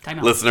out. Time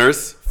out.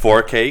 Listeners,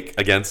 for cake,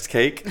 against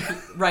cake.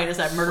 Write us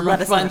at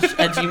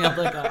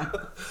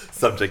murderbrunch@gmail.com.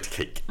 Subject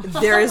cake.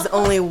 There is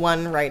only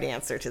one right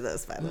answer to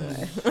this, by the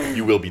way.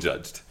 You will be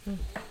judged. All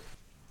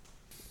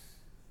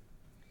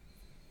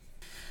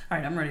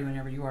right, I'm ready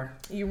whenever you are.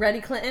 You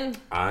ready, Clinton?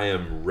 I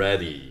am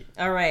ready.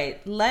 All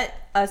right,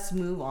 let us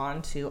move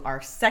on to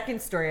our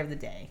second story of the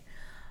day.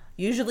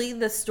 Usually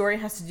the story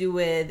has to do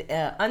with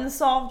an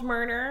unsolved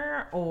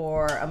murder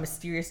or a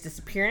mysterious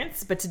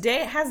disappearance, but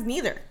today it has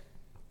neither.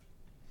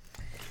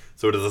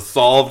 So it is a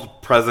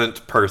solved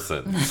present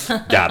person.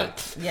 Got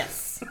it.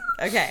 Yes.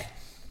 Okay.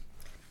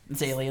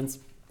 It's aliens.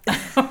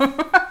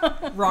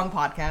 Wrong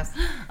podcast.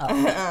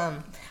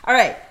 All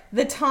right.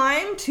 The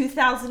time,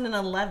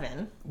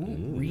 2011.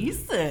 Ooh,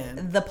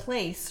 recent. The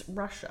place,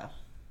 Russia.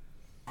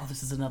 Oh,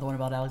 this is another one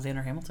about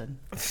Alexander Hamilton.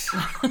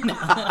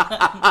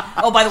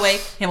 Oh, by the way,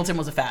 Hamilton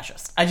was a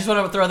fascist. I just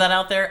want to throw that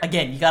out there.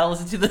 Again, you got to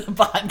listen to the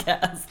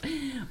podcast.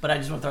 But I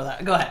just want to throw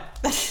that. Go ahead.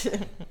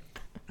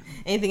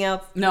 Anything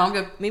else? No, I'm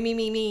good.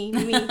 Me.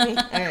 All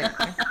right.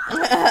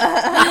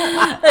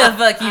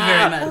 Fuck you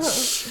very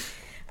much.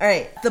 All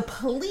right. The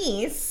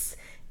police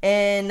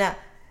in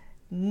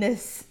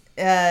Nizhny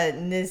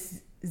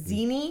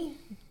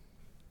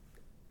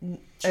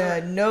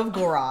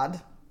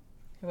Novgorod.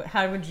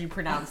 How would you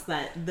pronounce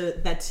that?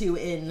 That two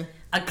in...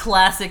 A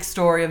classic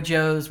story of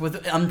Joe's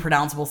with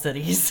unpronounceable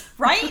cities.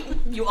 Right?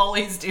 You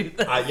always do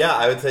that. Yeah,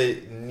 I would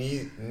say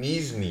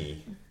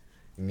Nizhny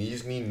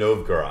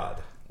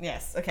Novgorod.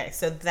 Yes. Okay.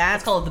 So Let's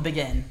that's... call it the Big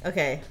N.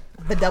 Okay.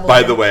 The double...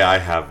 By the way, I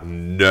have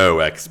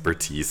no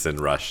expertise in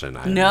Russian.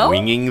 I'm No?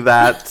 winging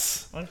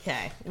that.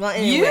 Okay. Well,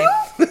 anyway.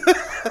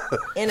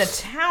 In a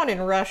town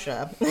in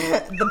Russia,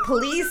 the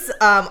police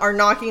are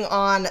knocking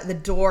on the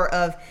door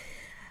of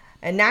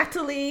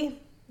Anatoly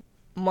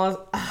Why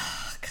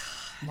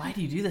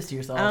do you do this to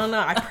yourself? I don't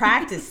know. I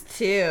practiced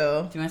too.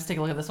 Do you want us to take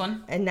a look at this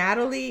one?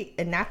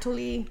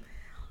 Anatoly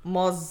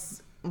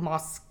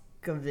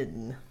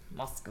Moskvin.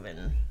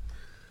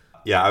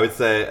 Yeah, I would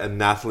say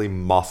Natalie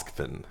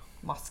Moskvin.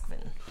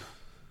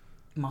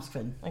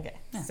 Moskvin. Okay.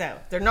 Yeah. So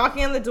they're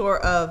knocking on the door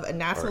of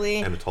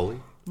Anatoly Anatoly?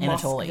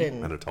 Anatoly.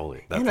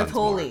 Anatoly. That sounds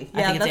more. Anatoly. I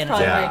Yeah, think it's that's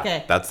probably Yeah,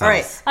 okay. that sounds... All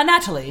right.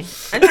 Anatoly.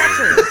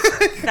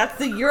 Anatoly. That's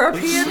the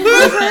European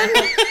version.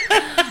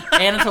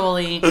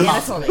 Anatoly.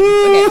 Anatoly.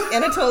 Okay.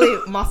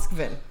 Anatoly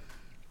Moskvin.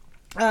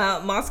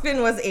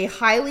 Moskvin was a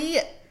highly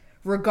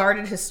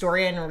regarded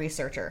historian and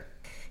researcher.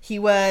 He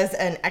was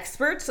an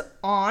expert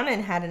on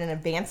and had an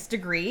advanced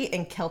degree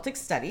in Celtic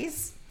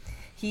studies.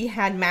 He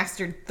had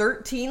mastered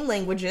 13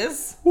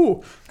 languages.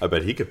 Ooh, I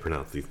bet he could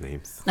pronounce these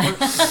names.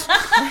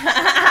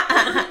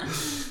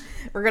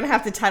 We're going to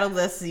have to title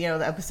this, the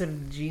episode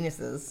of the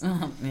Geniuses.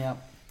 Yeah.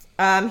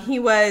 He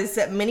was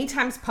many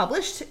times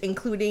published,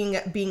 including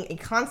being a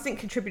constant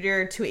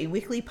contributor to a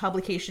weekly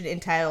publication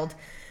entitled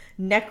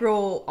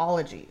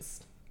Necrologies.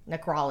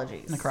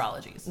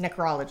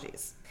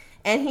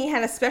 And he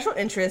had a special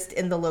interest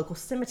in the local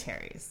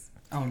cemeteries.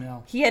 Oh,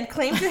 no. He had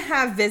claimed to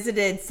have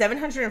visited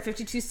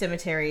 752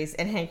 cemeteries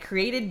and had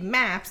created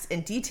maps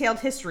and detailed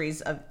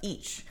histories of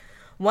each.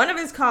 One of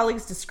his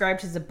colleagues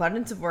described his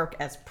abundance of work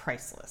as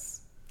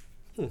priceless.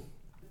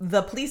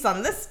 The police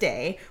on this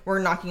day were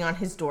knocking on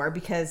his door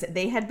because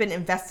they had been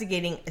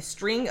investigating a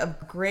string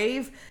of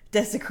grave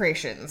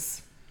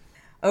desecrations.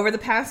 Over the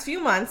past few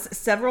months,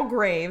 several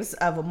graves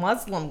of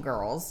Muslim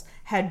girls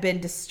had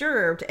been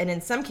disturbed, and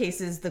in some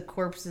cases, the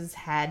corpses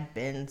had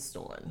been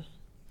stolen.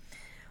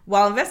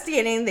 While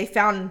investigating, they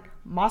found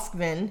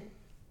Moskvin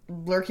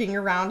lurking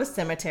around a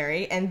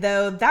cemetery, and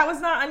though that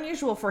was not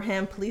unusual for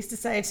him, police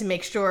decided to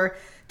make sure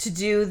to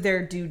do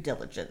their due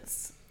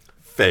diligence.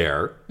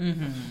 Fair.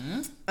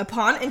 Mm-hmm.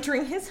 Upon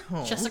entering his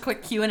home... Just a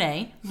quick Q&A.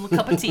 A little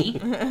cup of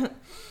tea.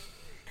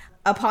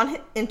 Upon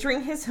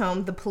entering his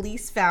home, the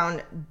police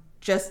found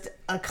just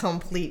a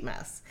complete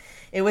mess.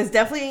 It was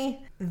definitely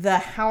the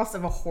house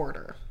of a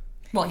hoarder.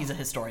 Well, he's a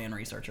historian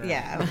researcher.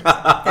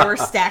 Yeah. There were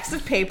stacks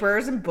of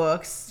papers and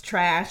books,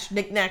 trash,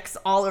 knickknacks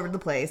all over the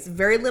place.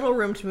 Very little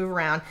room to move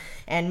around.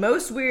 And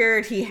most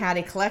weird, he had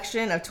a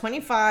collection of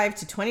 25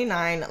 to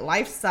 29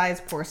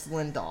 life-size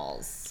porcelain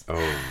dolls.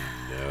 Oh,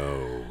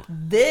 no.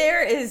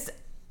 There is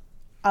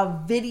a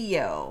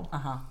video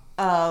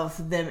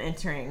of them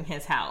entering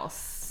his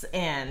house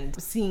and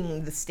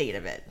seeing the state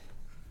of it.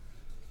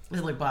 Is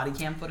it like body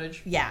cam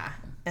footage? Yeah.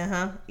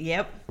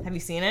 Yep. Have you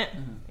seen it?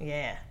 Mm-hmm.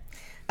 Yeah.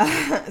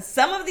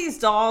 Some of these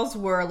dolls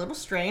were a little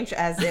strange,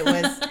 as it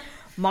was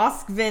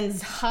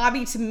Moskvin's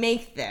hobby to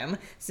make them,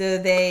 so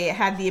they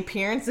had the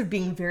appearance of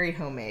being very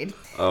homemade.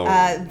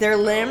 Their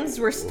limbs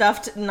were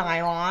stuffed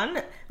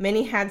nylon.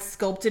 Many had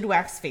sculpted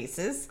wax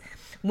faces.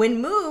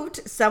 When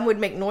moved, some would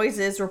make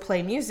noises or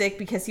play music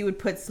because he would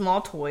put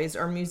small toys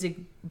or music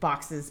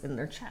boxes in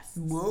their chests.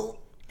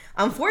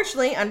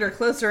 Unfortunately, under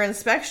closer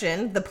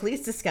inspection, the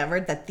police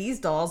discovered that these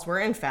dolls were,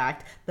 in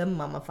fact, the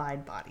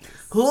mummified bodies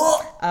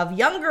of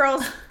young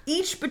girls,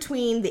 each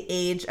between the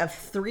age of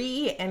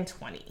 3 and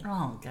 20.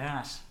 Oh,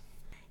 gosh.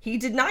 He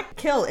did not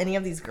kill any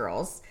of these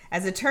girls.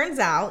 As it turns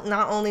out,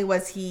 not only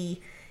was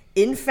he,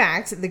 in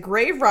fact, the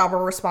grave robber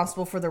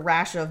responsible for the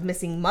rash of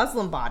missing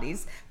Muslim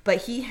bodies, but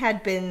he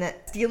had been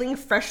stealing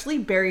freshly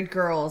buried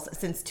girls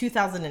since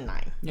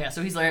 2009. Yeah,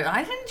 so he's like,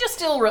 I didn't just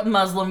steal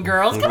Muslim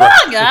girls. Come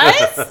on,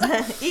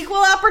 guys.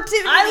 Equal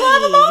opportunity. I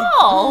love them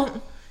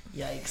all.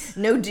 Yikes.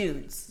 No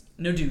dudes.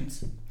 No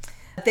dudes.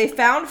 They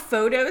found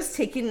photos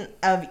taken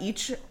of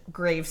each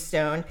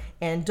gravestone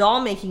and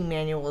doll-making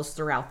manuals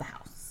throughout the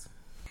house.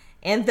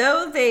 And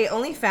though they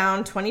only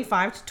found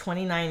 25 to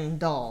 29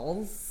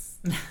 dolls...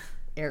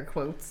 air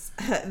quotes.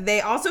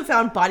 They also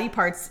found body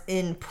parts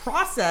in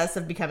process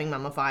of becoming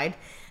mummified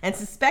and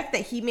suspect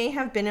that he may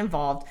have been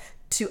involved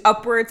to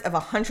upwards of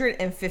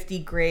 150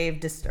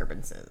 grave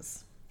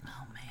disturbances.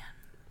 Oh, man.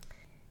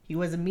 He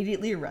was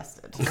immediately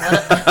arrested.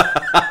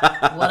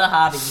 What a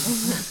hobby.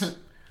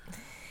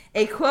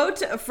 A quote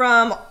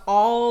from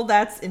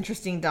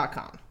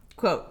allthat'sinteresting.com.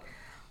 Quote,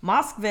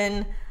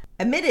 Moskvin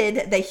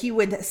admitted that he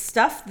would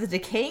stuff the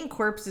decaying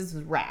corpses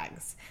with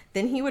rags.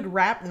 Then he would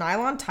wrap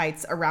nylon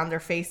tights around their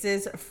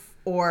faces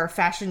or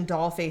fashion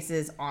doll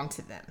faces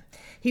onto them.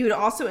 He would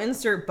also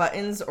insert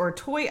buttons or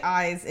toy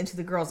eyes into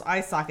the girls'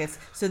 eye sockets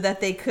so that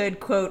they could,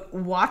 quote,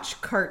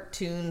 watch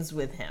cartoons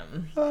with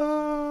him.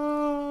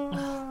 Oh,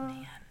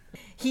 man.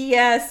 He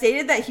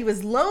stated that he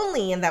was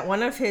lonely and that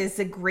one of his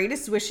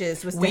greatest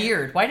wishes was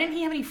Weird. Why didn't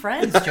he have any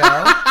friends,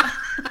 Joe?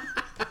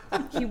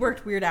 He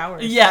worked weird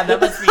hours. Yeah, that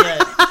must be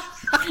it.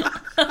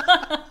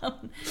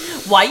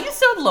 Why are you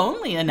so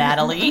lonely,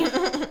 Natalie?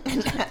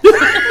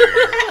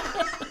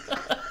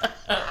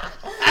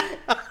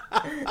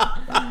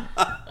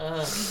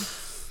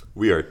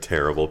 We are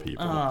terrible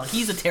people. Oh,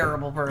 he's a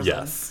terrible person.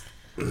 Yes.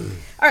 All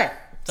right.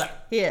 Sorry.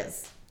 He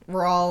is.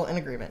 We're all in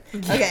agreement.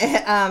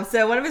 Okay.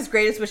 So one of his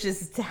greatest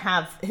wishes is to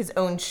have his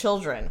own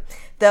children.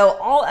 Though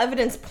all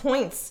evidence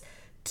points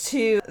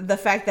to the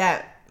fact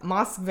that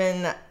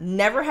Moskvin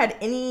never had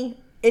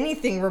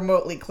anything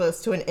remotely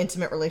close to an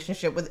intimate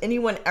relationship with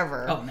anyone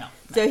ever. Oh, no.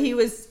 So he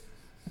was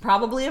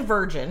probably a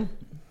virgin.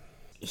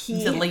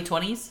 He's in late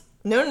 20s?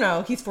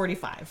 No. He's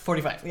 45.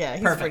 45. Yeah,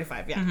 he's Perfect.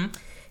 45, yeah. Mm-hmm.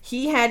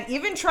 He had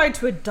even tried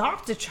to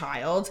adopt a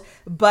child,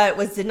 but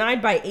was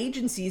denied by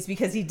agencies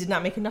because he did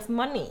not make enough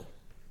money.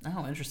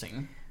 Oh,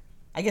 interesting.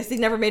 I guess they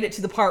never made it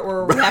to the part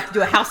where we have to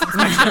do a house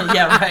inspection.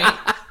 Yeah, right.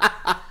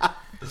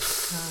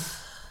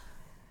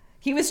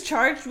 He was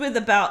charged with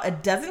about a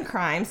dozen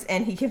crimes,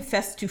 and he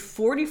confessed to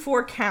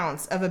 44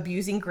 counts of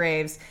abusing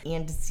graves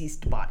and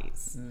deceased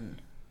bodies.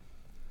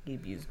 He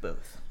abused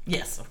both.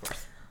 Yes, of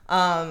course.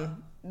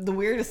 The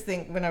weirdest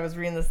thing when I was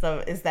reading this, though,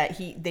 is that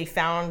they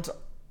found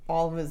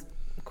all of his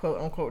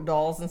quote-unquote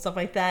dolls and stuff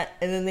like that,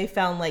 and then they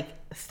found, like,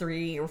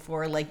 3 or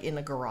 4, like, in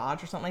a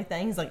garage or something like that.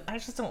 And he's like, I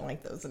just don't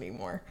like those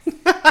anymore.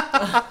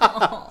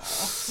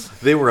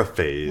 They were a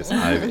phase.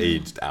 I've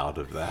aged out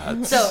of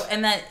that. So,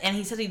 and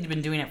he said he'd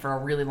been doing it for a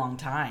really long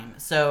time.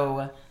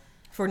 So...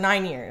 For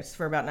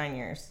about 9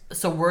 years.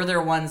 So were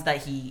there ones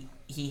that he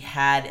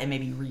had and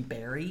maybe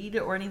reburied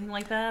or anything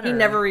like that? He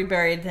never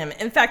reburied them.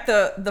 In fact,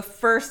 the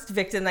first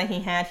victim that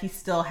he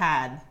still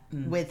had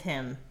with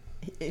him.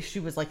 She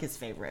was like his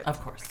favorite. Of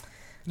course.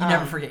 You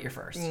never forget your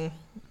first.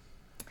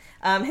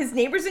 His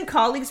neighbors and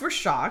colleagues were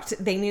shocked.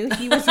 They knew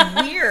he was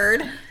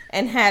weird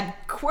and had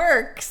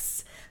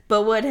quirks,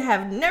 but would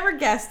have never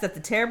guessed that the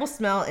terrible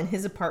smell in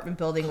his apartment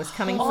building was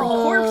coming from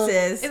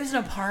corpses. It was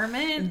an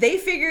apartment? They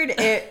figured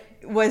it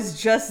was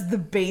just the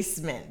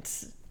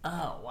basement.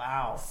 Oh,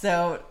 wow.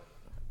 So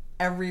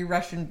every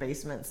Russian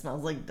basement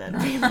smells like dead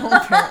people,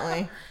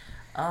 apparently.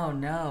 Oh,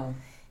 no.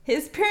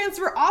 His parents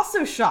were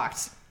also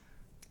shocked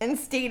and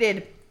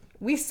stated,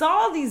 we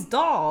saw these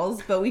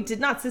dolls, but we did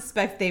not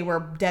suspect they were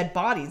dead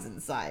bodies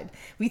inside.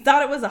 We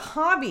thought it was a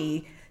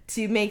hobby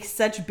to make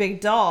such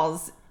big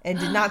dolls and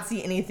did not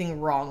see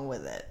anything wrong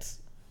with it.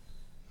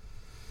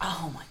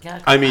 Oh, my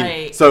God. I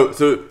mean, so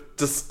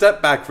to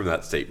step back from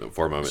that statement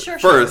for a moment. Sure,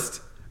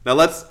 First, now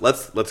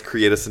let's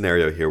create a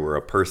scenario here where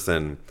a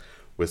person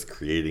was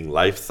creating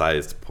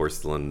life-sized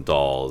porcelain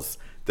dolls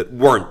that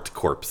weren't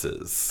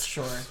corpses.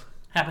 Sure.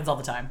 Happens all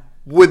the time.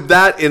 Would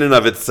that in and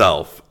of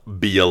itself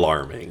be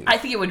alarming? I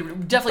think it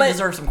would definitely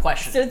deserve some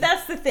questions. So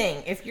that's the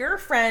thing. If your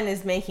friend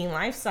is making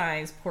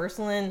life-size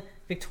porcelain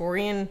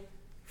Victorian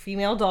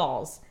female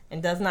dolls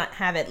and does not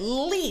have at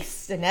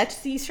least an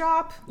Etsy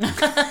shop,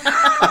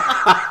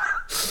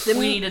 then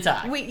we need to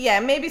talk.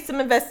 Maybe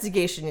some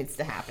investigation needs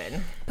to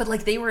happen. But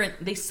like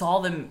they saw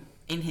them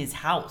in his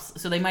house,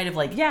 so they might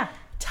have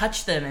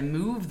touched them and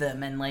moved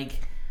them and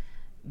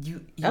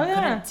You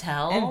couldn't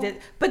tell?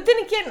 But then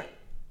again,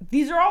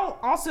 these are all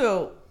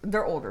also,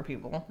 they're older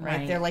people, right?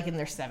 Right. They're like in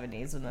their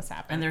 70s when this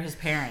happened. And they're his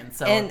parents,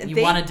 so And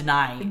you want to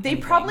deny They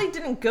anything. probably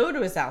didn't go to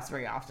his house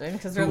very often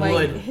because they're Who like,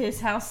 would? his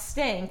house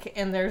stank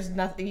and there's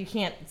nothing, you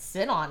can't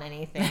sit on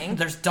anything.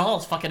 There's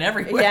dolls fucking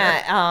everywhere.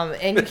 Yeah,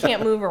 and you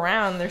can't move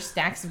around. There's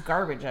stacks of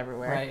garbage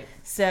everywhere. Right.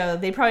 So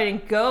they probably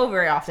didn't go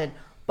very often.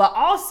 But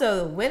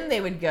also, when they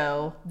would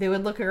go, they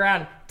would look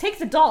around, take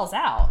the dolls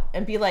out,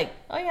 and be like,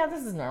 oh yeah,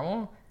 this is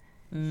normal.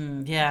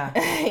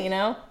 Yeah. You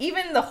know?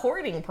 Even the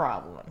hoarding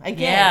problem.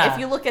 Again, if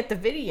you look at the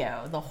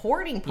video, the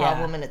hoarding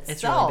problem in itself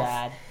it's really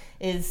bad.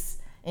 is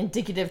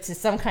indicative to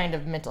some kind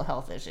of mental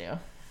health issue.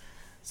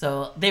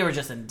 So they were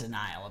just in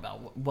denial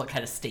about what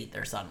kind of state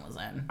their son was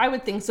in. I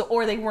would think so.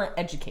 Or they weren't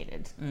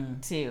educated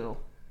to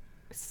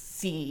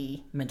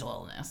see. Mental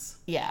illness.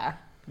 Yeah.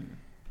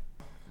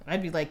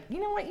 I'd be like,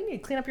 you know what? You need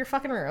to clean up your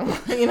fucking room.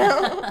 You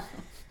know?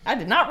 I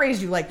did not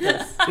raise you like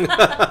this.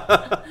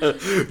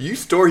 You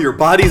store your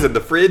bodies in the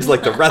fridge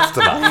like the rest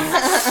of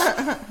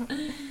us.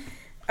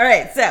 All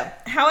right. So,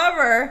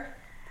 however,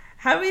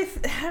 how do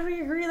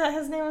we agree that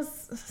his name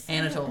was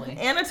Anatoly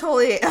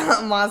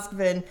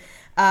Moskvin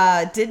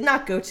did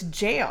not go to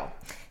jail.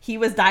 He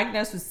was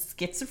diagnosed with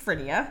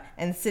schizophrenia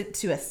and sent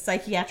to a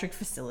psychiatric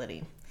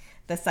facility.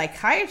 The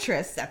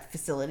psychiatrists at the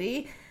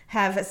facility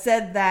have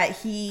said that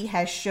he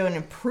has shown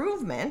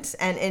improvement,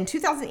 and in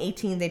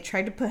 2018 they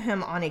tried to put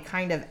him on a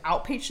kind of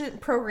outpatient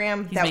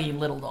program. He's making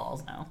little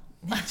dolls now.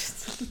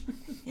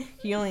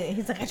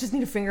 He's like, I just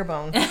need a finger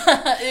bone. Ew.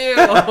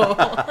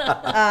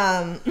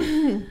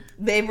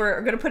 They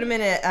were going to put him in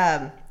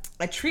a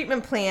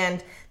treatment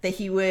plan that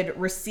he would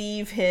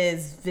receive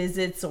his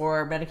visits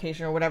or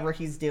medication or whatever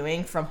he's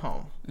doing from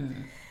home.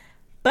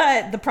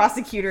 But the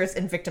prosecutors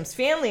and victims'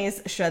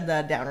 families shut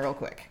that down real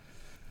quick.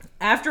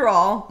 After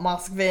all,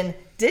 Moskvin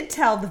did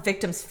tell the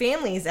victims'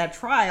 families at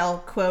trial,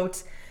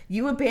 quote,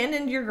 "You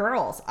abandoned your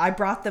girls. I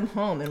brought them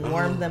home and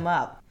warmed them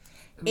up."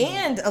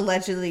 And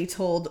allegedly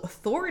told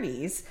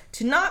authorities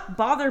to not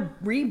bother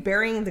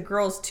reburying the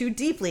girls too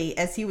deeply,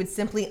 as he would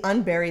simply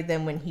unbury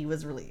them when he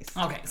was released.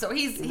 Okay, so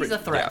he's a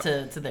threat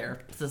to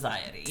their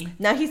society.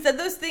 Now, he said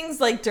those things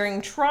like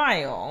during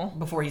trial.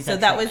 Before he's So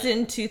that was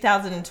in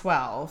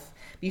 2012,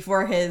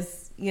 before his,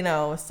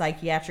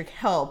 psychiatric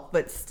help,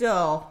 but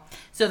still.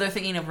 So they're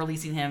thinking of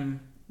releasing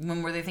him.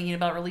 When were they thinking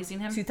about releasing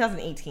him?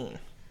 2018.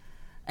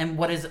 And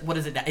what is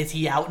it? Is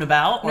he out and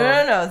about? Or?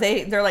 No.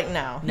 They're like,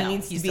 no. He No,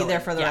 needs to he's be still there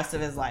in. for the Yeah. rest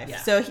of his life.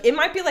 Yeah. So it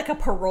might be like a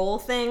parole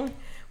thing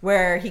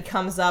where he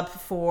comes up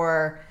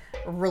for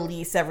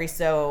release every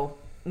so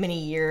many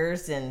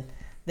years, and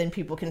then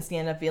people can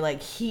stand up and be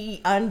like,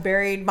 he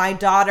unburied my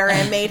daughter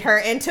and made her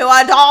into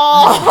a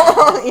doll.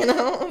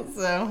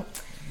 So.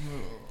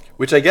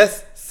 Which I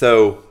guess,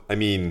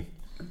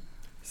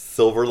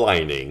 silver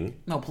lining.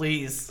 No,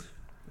 please.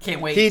 Can't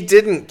wait. He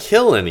didn't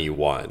kill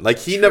anyone. Like,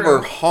 he True.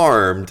 never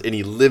harmed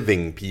any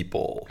living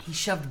people. He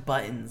shoved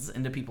buttons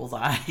into people's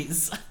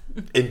eyes.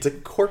 Into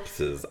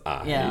corpses'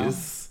 eyes. Yeah.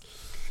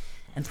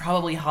 And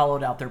probably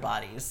hollowed out their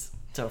bodies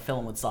to fill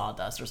them with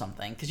sawdust or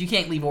something. Because you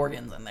can't leave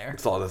organs in there.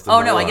 Sawdust in Oh,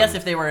 the no, I lung. guess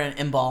if they were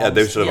embalmed. Yeah,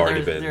 they should have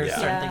already been, There's yeah.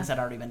 certain things that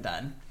had already been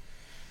done.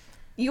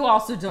 You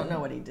also don't know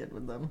what he did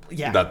with them.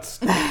 Yeah.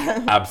 That's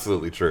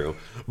absolutely true.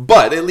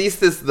 But at least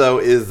this, though,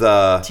 is...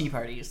 Tea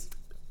parties.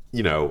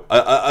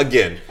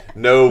 Again,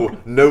 no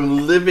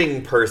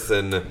living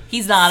person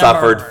He's not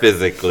suffered a murderer.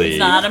 physically He's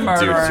not a due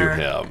murderer. to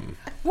him.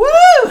 Woo!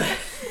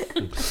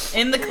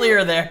 In the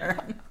clear there.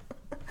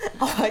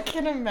 Oh, I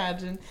can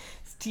imagine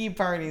tea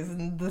parties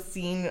and the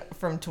scene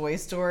from Toy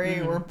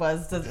Story where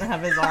Buzz doesn't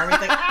have his arm.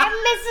 He's like, I'm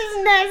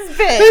Mrs.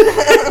 Nesbit.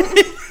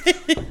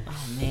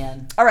 Oh,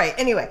 man. All right,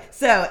 anyway.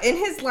 So, in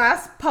his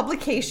last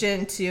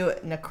publication to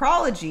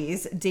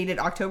Necrologies, dated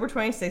October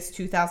 26,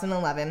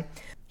 2011,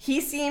 he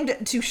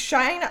seemed to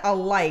shine a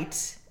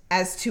light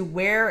as to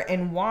where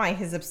and why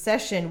his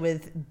obsession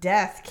with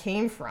death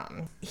came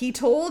from. He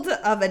told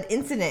of an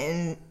incident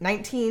in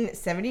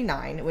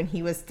 1979 when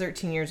he was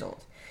 13 years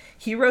old.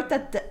 He wrote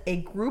that a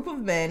group of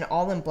men,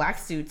 all in black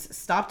suits,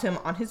 stopped him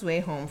on his way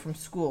home from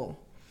school.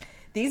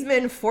 These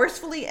men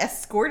forcefully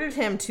escorted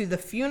him to the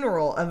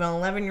funeral of an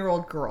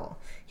 11-year-old girl.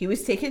 He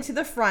was taken to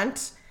the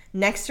front,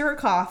 next to her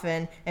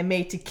coffin, and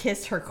made to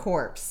kiss her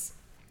corpse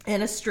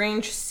in a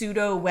strange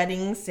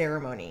pseudo-wedding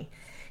ceremony.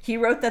 He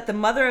wrote that the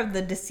mother of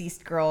the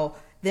deceased girl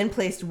then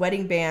placed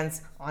wedding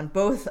bands on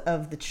both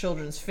of the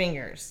children's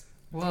fingers.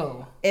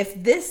 Whoa.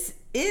 If this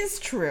is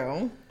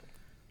true,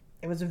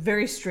 it was a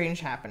very strange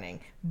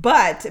happening.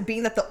 But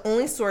being that the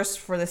only source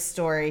for this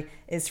story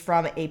is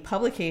from a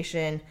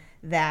publication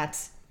that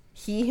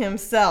he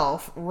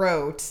himself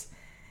wrote,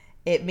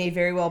 it may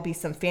very well be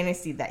some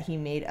fantasy that he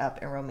made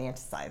up and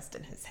romanticized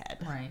in his head.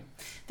 Right.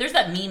 There's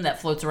that meme that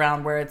floats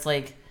around where it's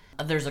like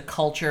there's a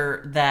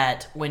culture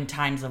that when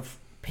times of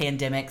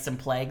pandemics and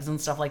plagues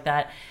and stuff like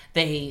that,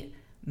 they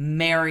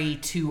marry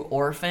two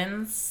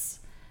orphans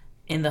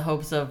in the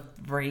hopes of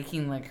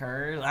breaking the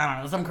curse. I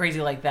don't know, something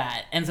crazy like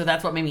that. And so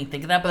that's what made me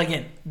think of that. But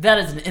again, that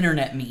is an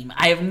internet meme.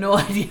 I have no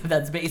idea if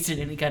that's based in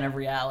any kind of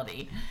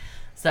reality.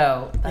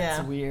 So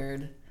that's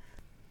weird.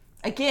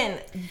 Again,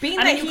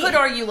 you could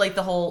argue like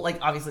the whole like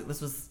obviously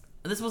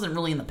this wasn't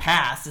really in the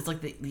past. It's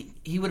like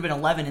he would have been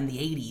 11 in the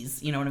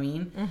 80s. You know what I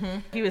mean? Mm-hmm.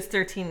 He was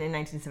 13 in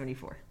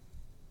 1974.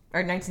 Or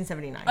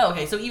 1979. Oh,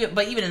 okay. So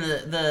even in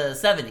the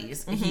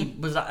 70s, he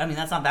was. I mean,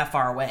 that's not that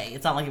far away.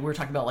 It's not like we're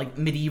talking about like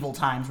medieval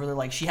times where they're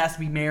like she has to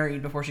be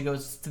married before she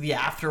goes to the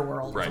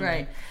afterworld.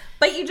 Right.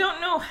 But you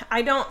don't know.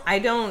 I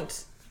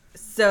don't.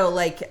 So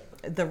like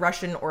the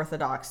Russian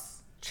Orthodox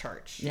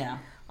Church. Yeah.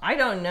 I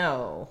don't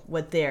know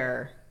what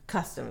their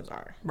customs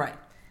are. Right.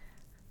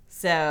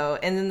 So,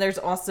 and then there's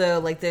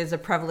also like there's a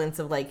prevalence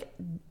of like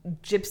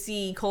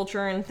gypsy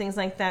culture and things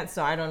like that.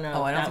 So I don't know.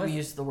 Oh, I don't think we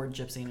use the word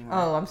gypsy anymore.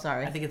 Oh, I'm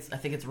sorry. I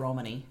think it's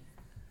Romani.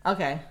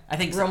 Okay. I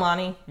think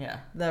Romani. So. Yeah.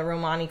 The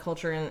Romani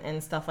culture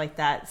and stuff like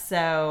that.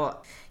 So,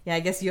 yeah,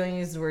 I guess you only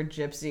use the word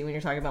gypsy when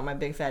you're talking about My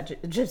Big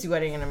Fat Gypsy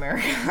Wedding in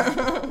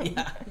America.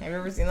 Yeah. Have you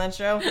ever seen that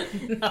show?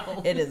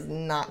 No. It is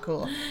not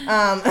cool.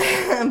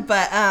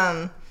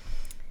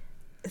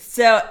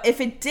 So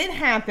if it did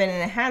happen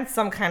and it had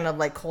some kind of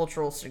like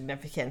cultural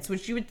significance,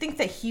 which you would think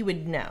that he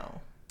would know.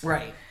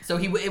 Right. So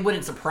it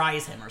wouldn't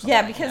surprise him or something.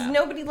 Yeah, because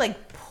nobody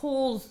like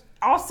pulls.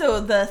 Also,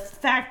 the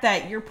fact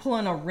that you're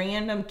pulling a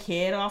random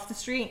kid off the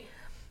street,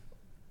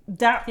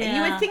 that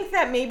you would think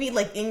that maybe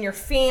like in your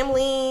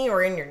family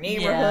or in your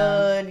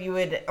neighborhood, you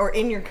would, or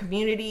in your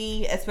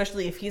community,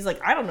 especially if he's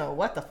like, I don't know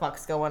what the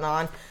fuck's going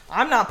on.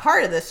 I'm not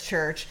part of this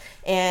church,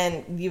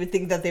 and you would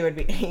think that they would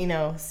be,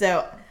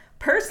 So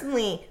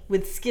personally,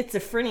 with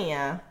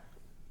schizophrenia,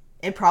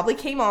 it probably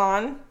came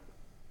on,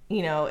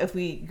 if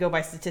we go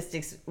by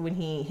statistics, when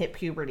he hit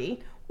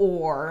puberty,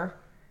 or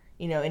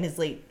in his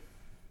late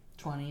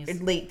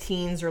 20s, late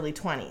teens, early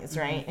 20s,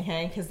 right?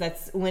 Okay, because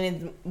that's when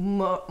it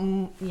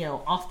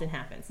often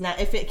happens. Now,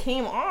 if it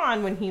came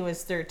on when he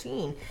was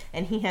 13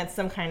 and he had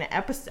some kind of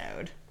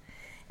episode,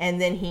 and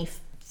then he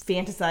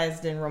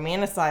fantasized and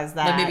romanticized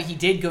that, like maybe he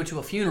did go to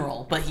a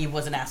funeral, but he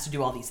wasn't asked to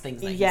do all these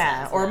things.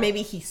 That or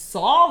maybe he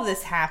saw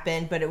this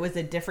happen, but it was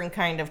a different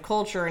kind of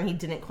culture, and he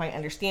didn't quite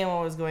understand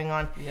what was going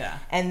on. Yeah,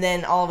 and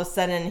then all of a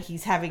sudden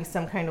he's having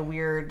some kind of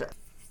weird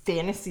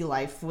fantasy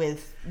life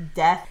with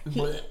death.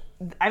 He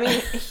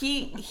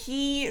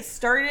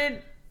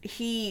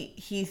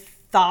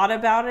thought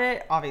about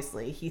it,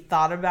 obviously. He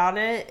thought about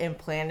it and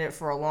planned it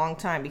for a long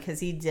time, because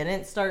he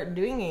didn't start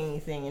doing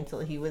anything until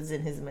he was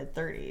in his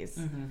mid-30s.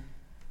 Mm-hmm.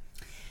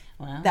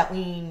 Well, that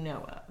we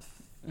know of.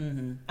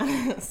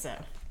 Mm-hmm. So.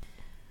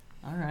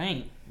 All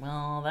right.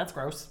 Well, that's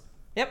gross.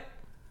 Yep.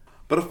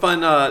 But a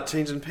fun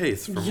change in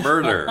pace for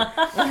murder.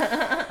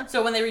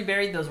 So when they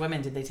reburied those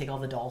women, did they take all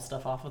the doll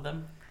stuff off of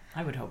them?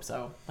 I would hope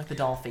so. Like the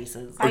doll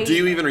faces. Or do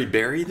you even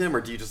rebury them,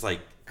 or do you just like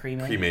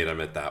cremate them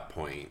at that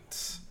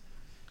point?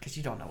 Because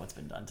you don't know what's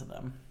been done to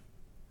them.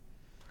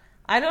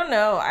 I don't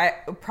know.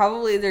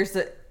 Probably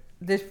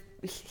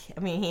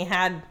he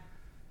had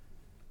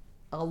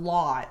a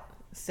lot.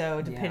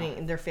 So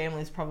depending, their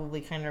families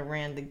probably kind of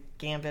ran the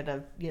gambit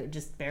of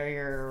just bury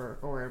her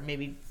or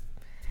maybe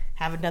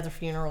have another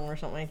funeral or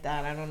something like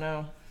that. I don't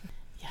know.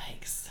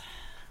 Yikes.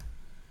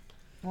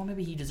 Well,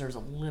 maybe he deserves a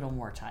little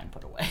more time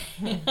put away.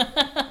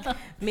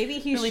 Maybe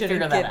he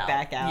shouldn't get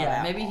back out.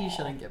 Yeah, maybe he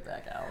shouldn't get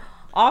back out.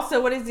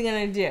 Also, what is he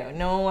going to do?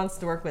 No one wants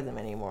to work with him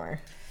anymore.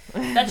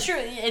 That's true.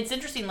 It's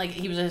interesting. Like,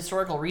 he was a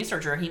historical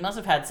researcher. He must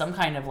have had some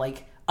kind of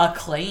like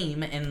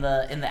acclaim in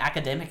the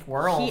academic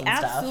world. He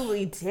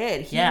absolutely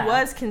did. He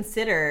was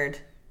considered.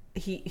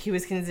 He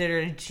was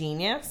considered a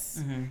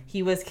genius. Mm-hmm.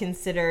 He was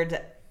considered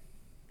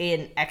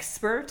an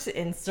expert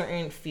in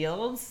certain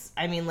fields.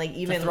 I mean, like,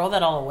 even to throw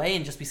that all away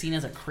and just be seen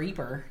as a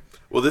creeper.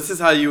 Well, this is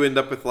how you end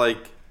up with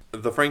like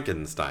the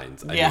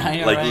Frankensteins. I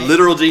know, like right?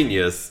 Literal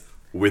genius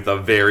with a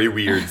very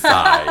weird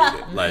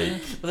side, like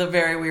with a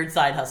very weird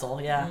side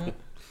hustle. Yeah. Mm-hmm.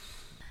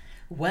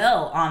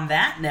 Well, on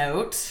that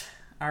note,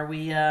 are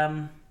we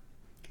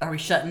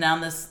shutting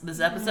down this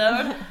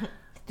episode?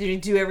 Did we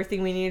do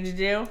everything we needed to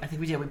do? I think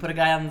we did. We put a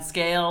guy on the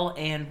scale,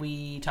 and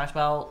we talked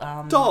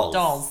about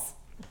dolls.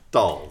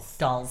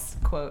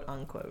 Quote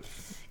unquote.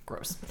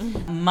 Gross.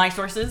 My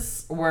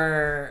sources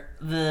were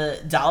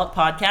the Dollop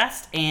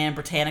Podcast and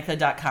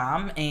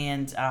Britannica.com,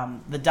 and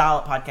the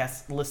Dollop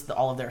Podcast lists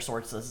all of their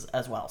sources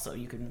as well, so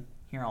you can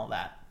hear all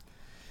that.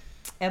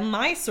 And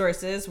my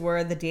sources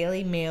were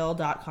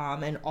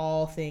thedailymail.com and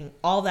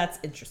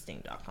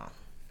allthat'sinteresting.com.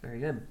 Very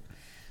good.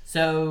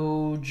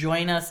 So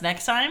join us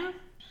next time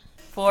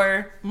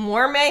for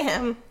more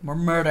mayhem, more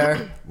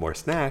murder, more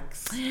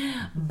snacks.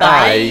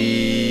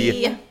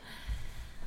 Bye.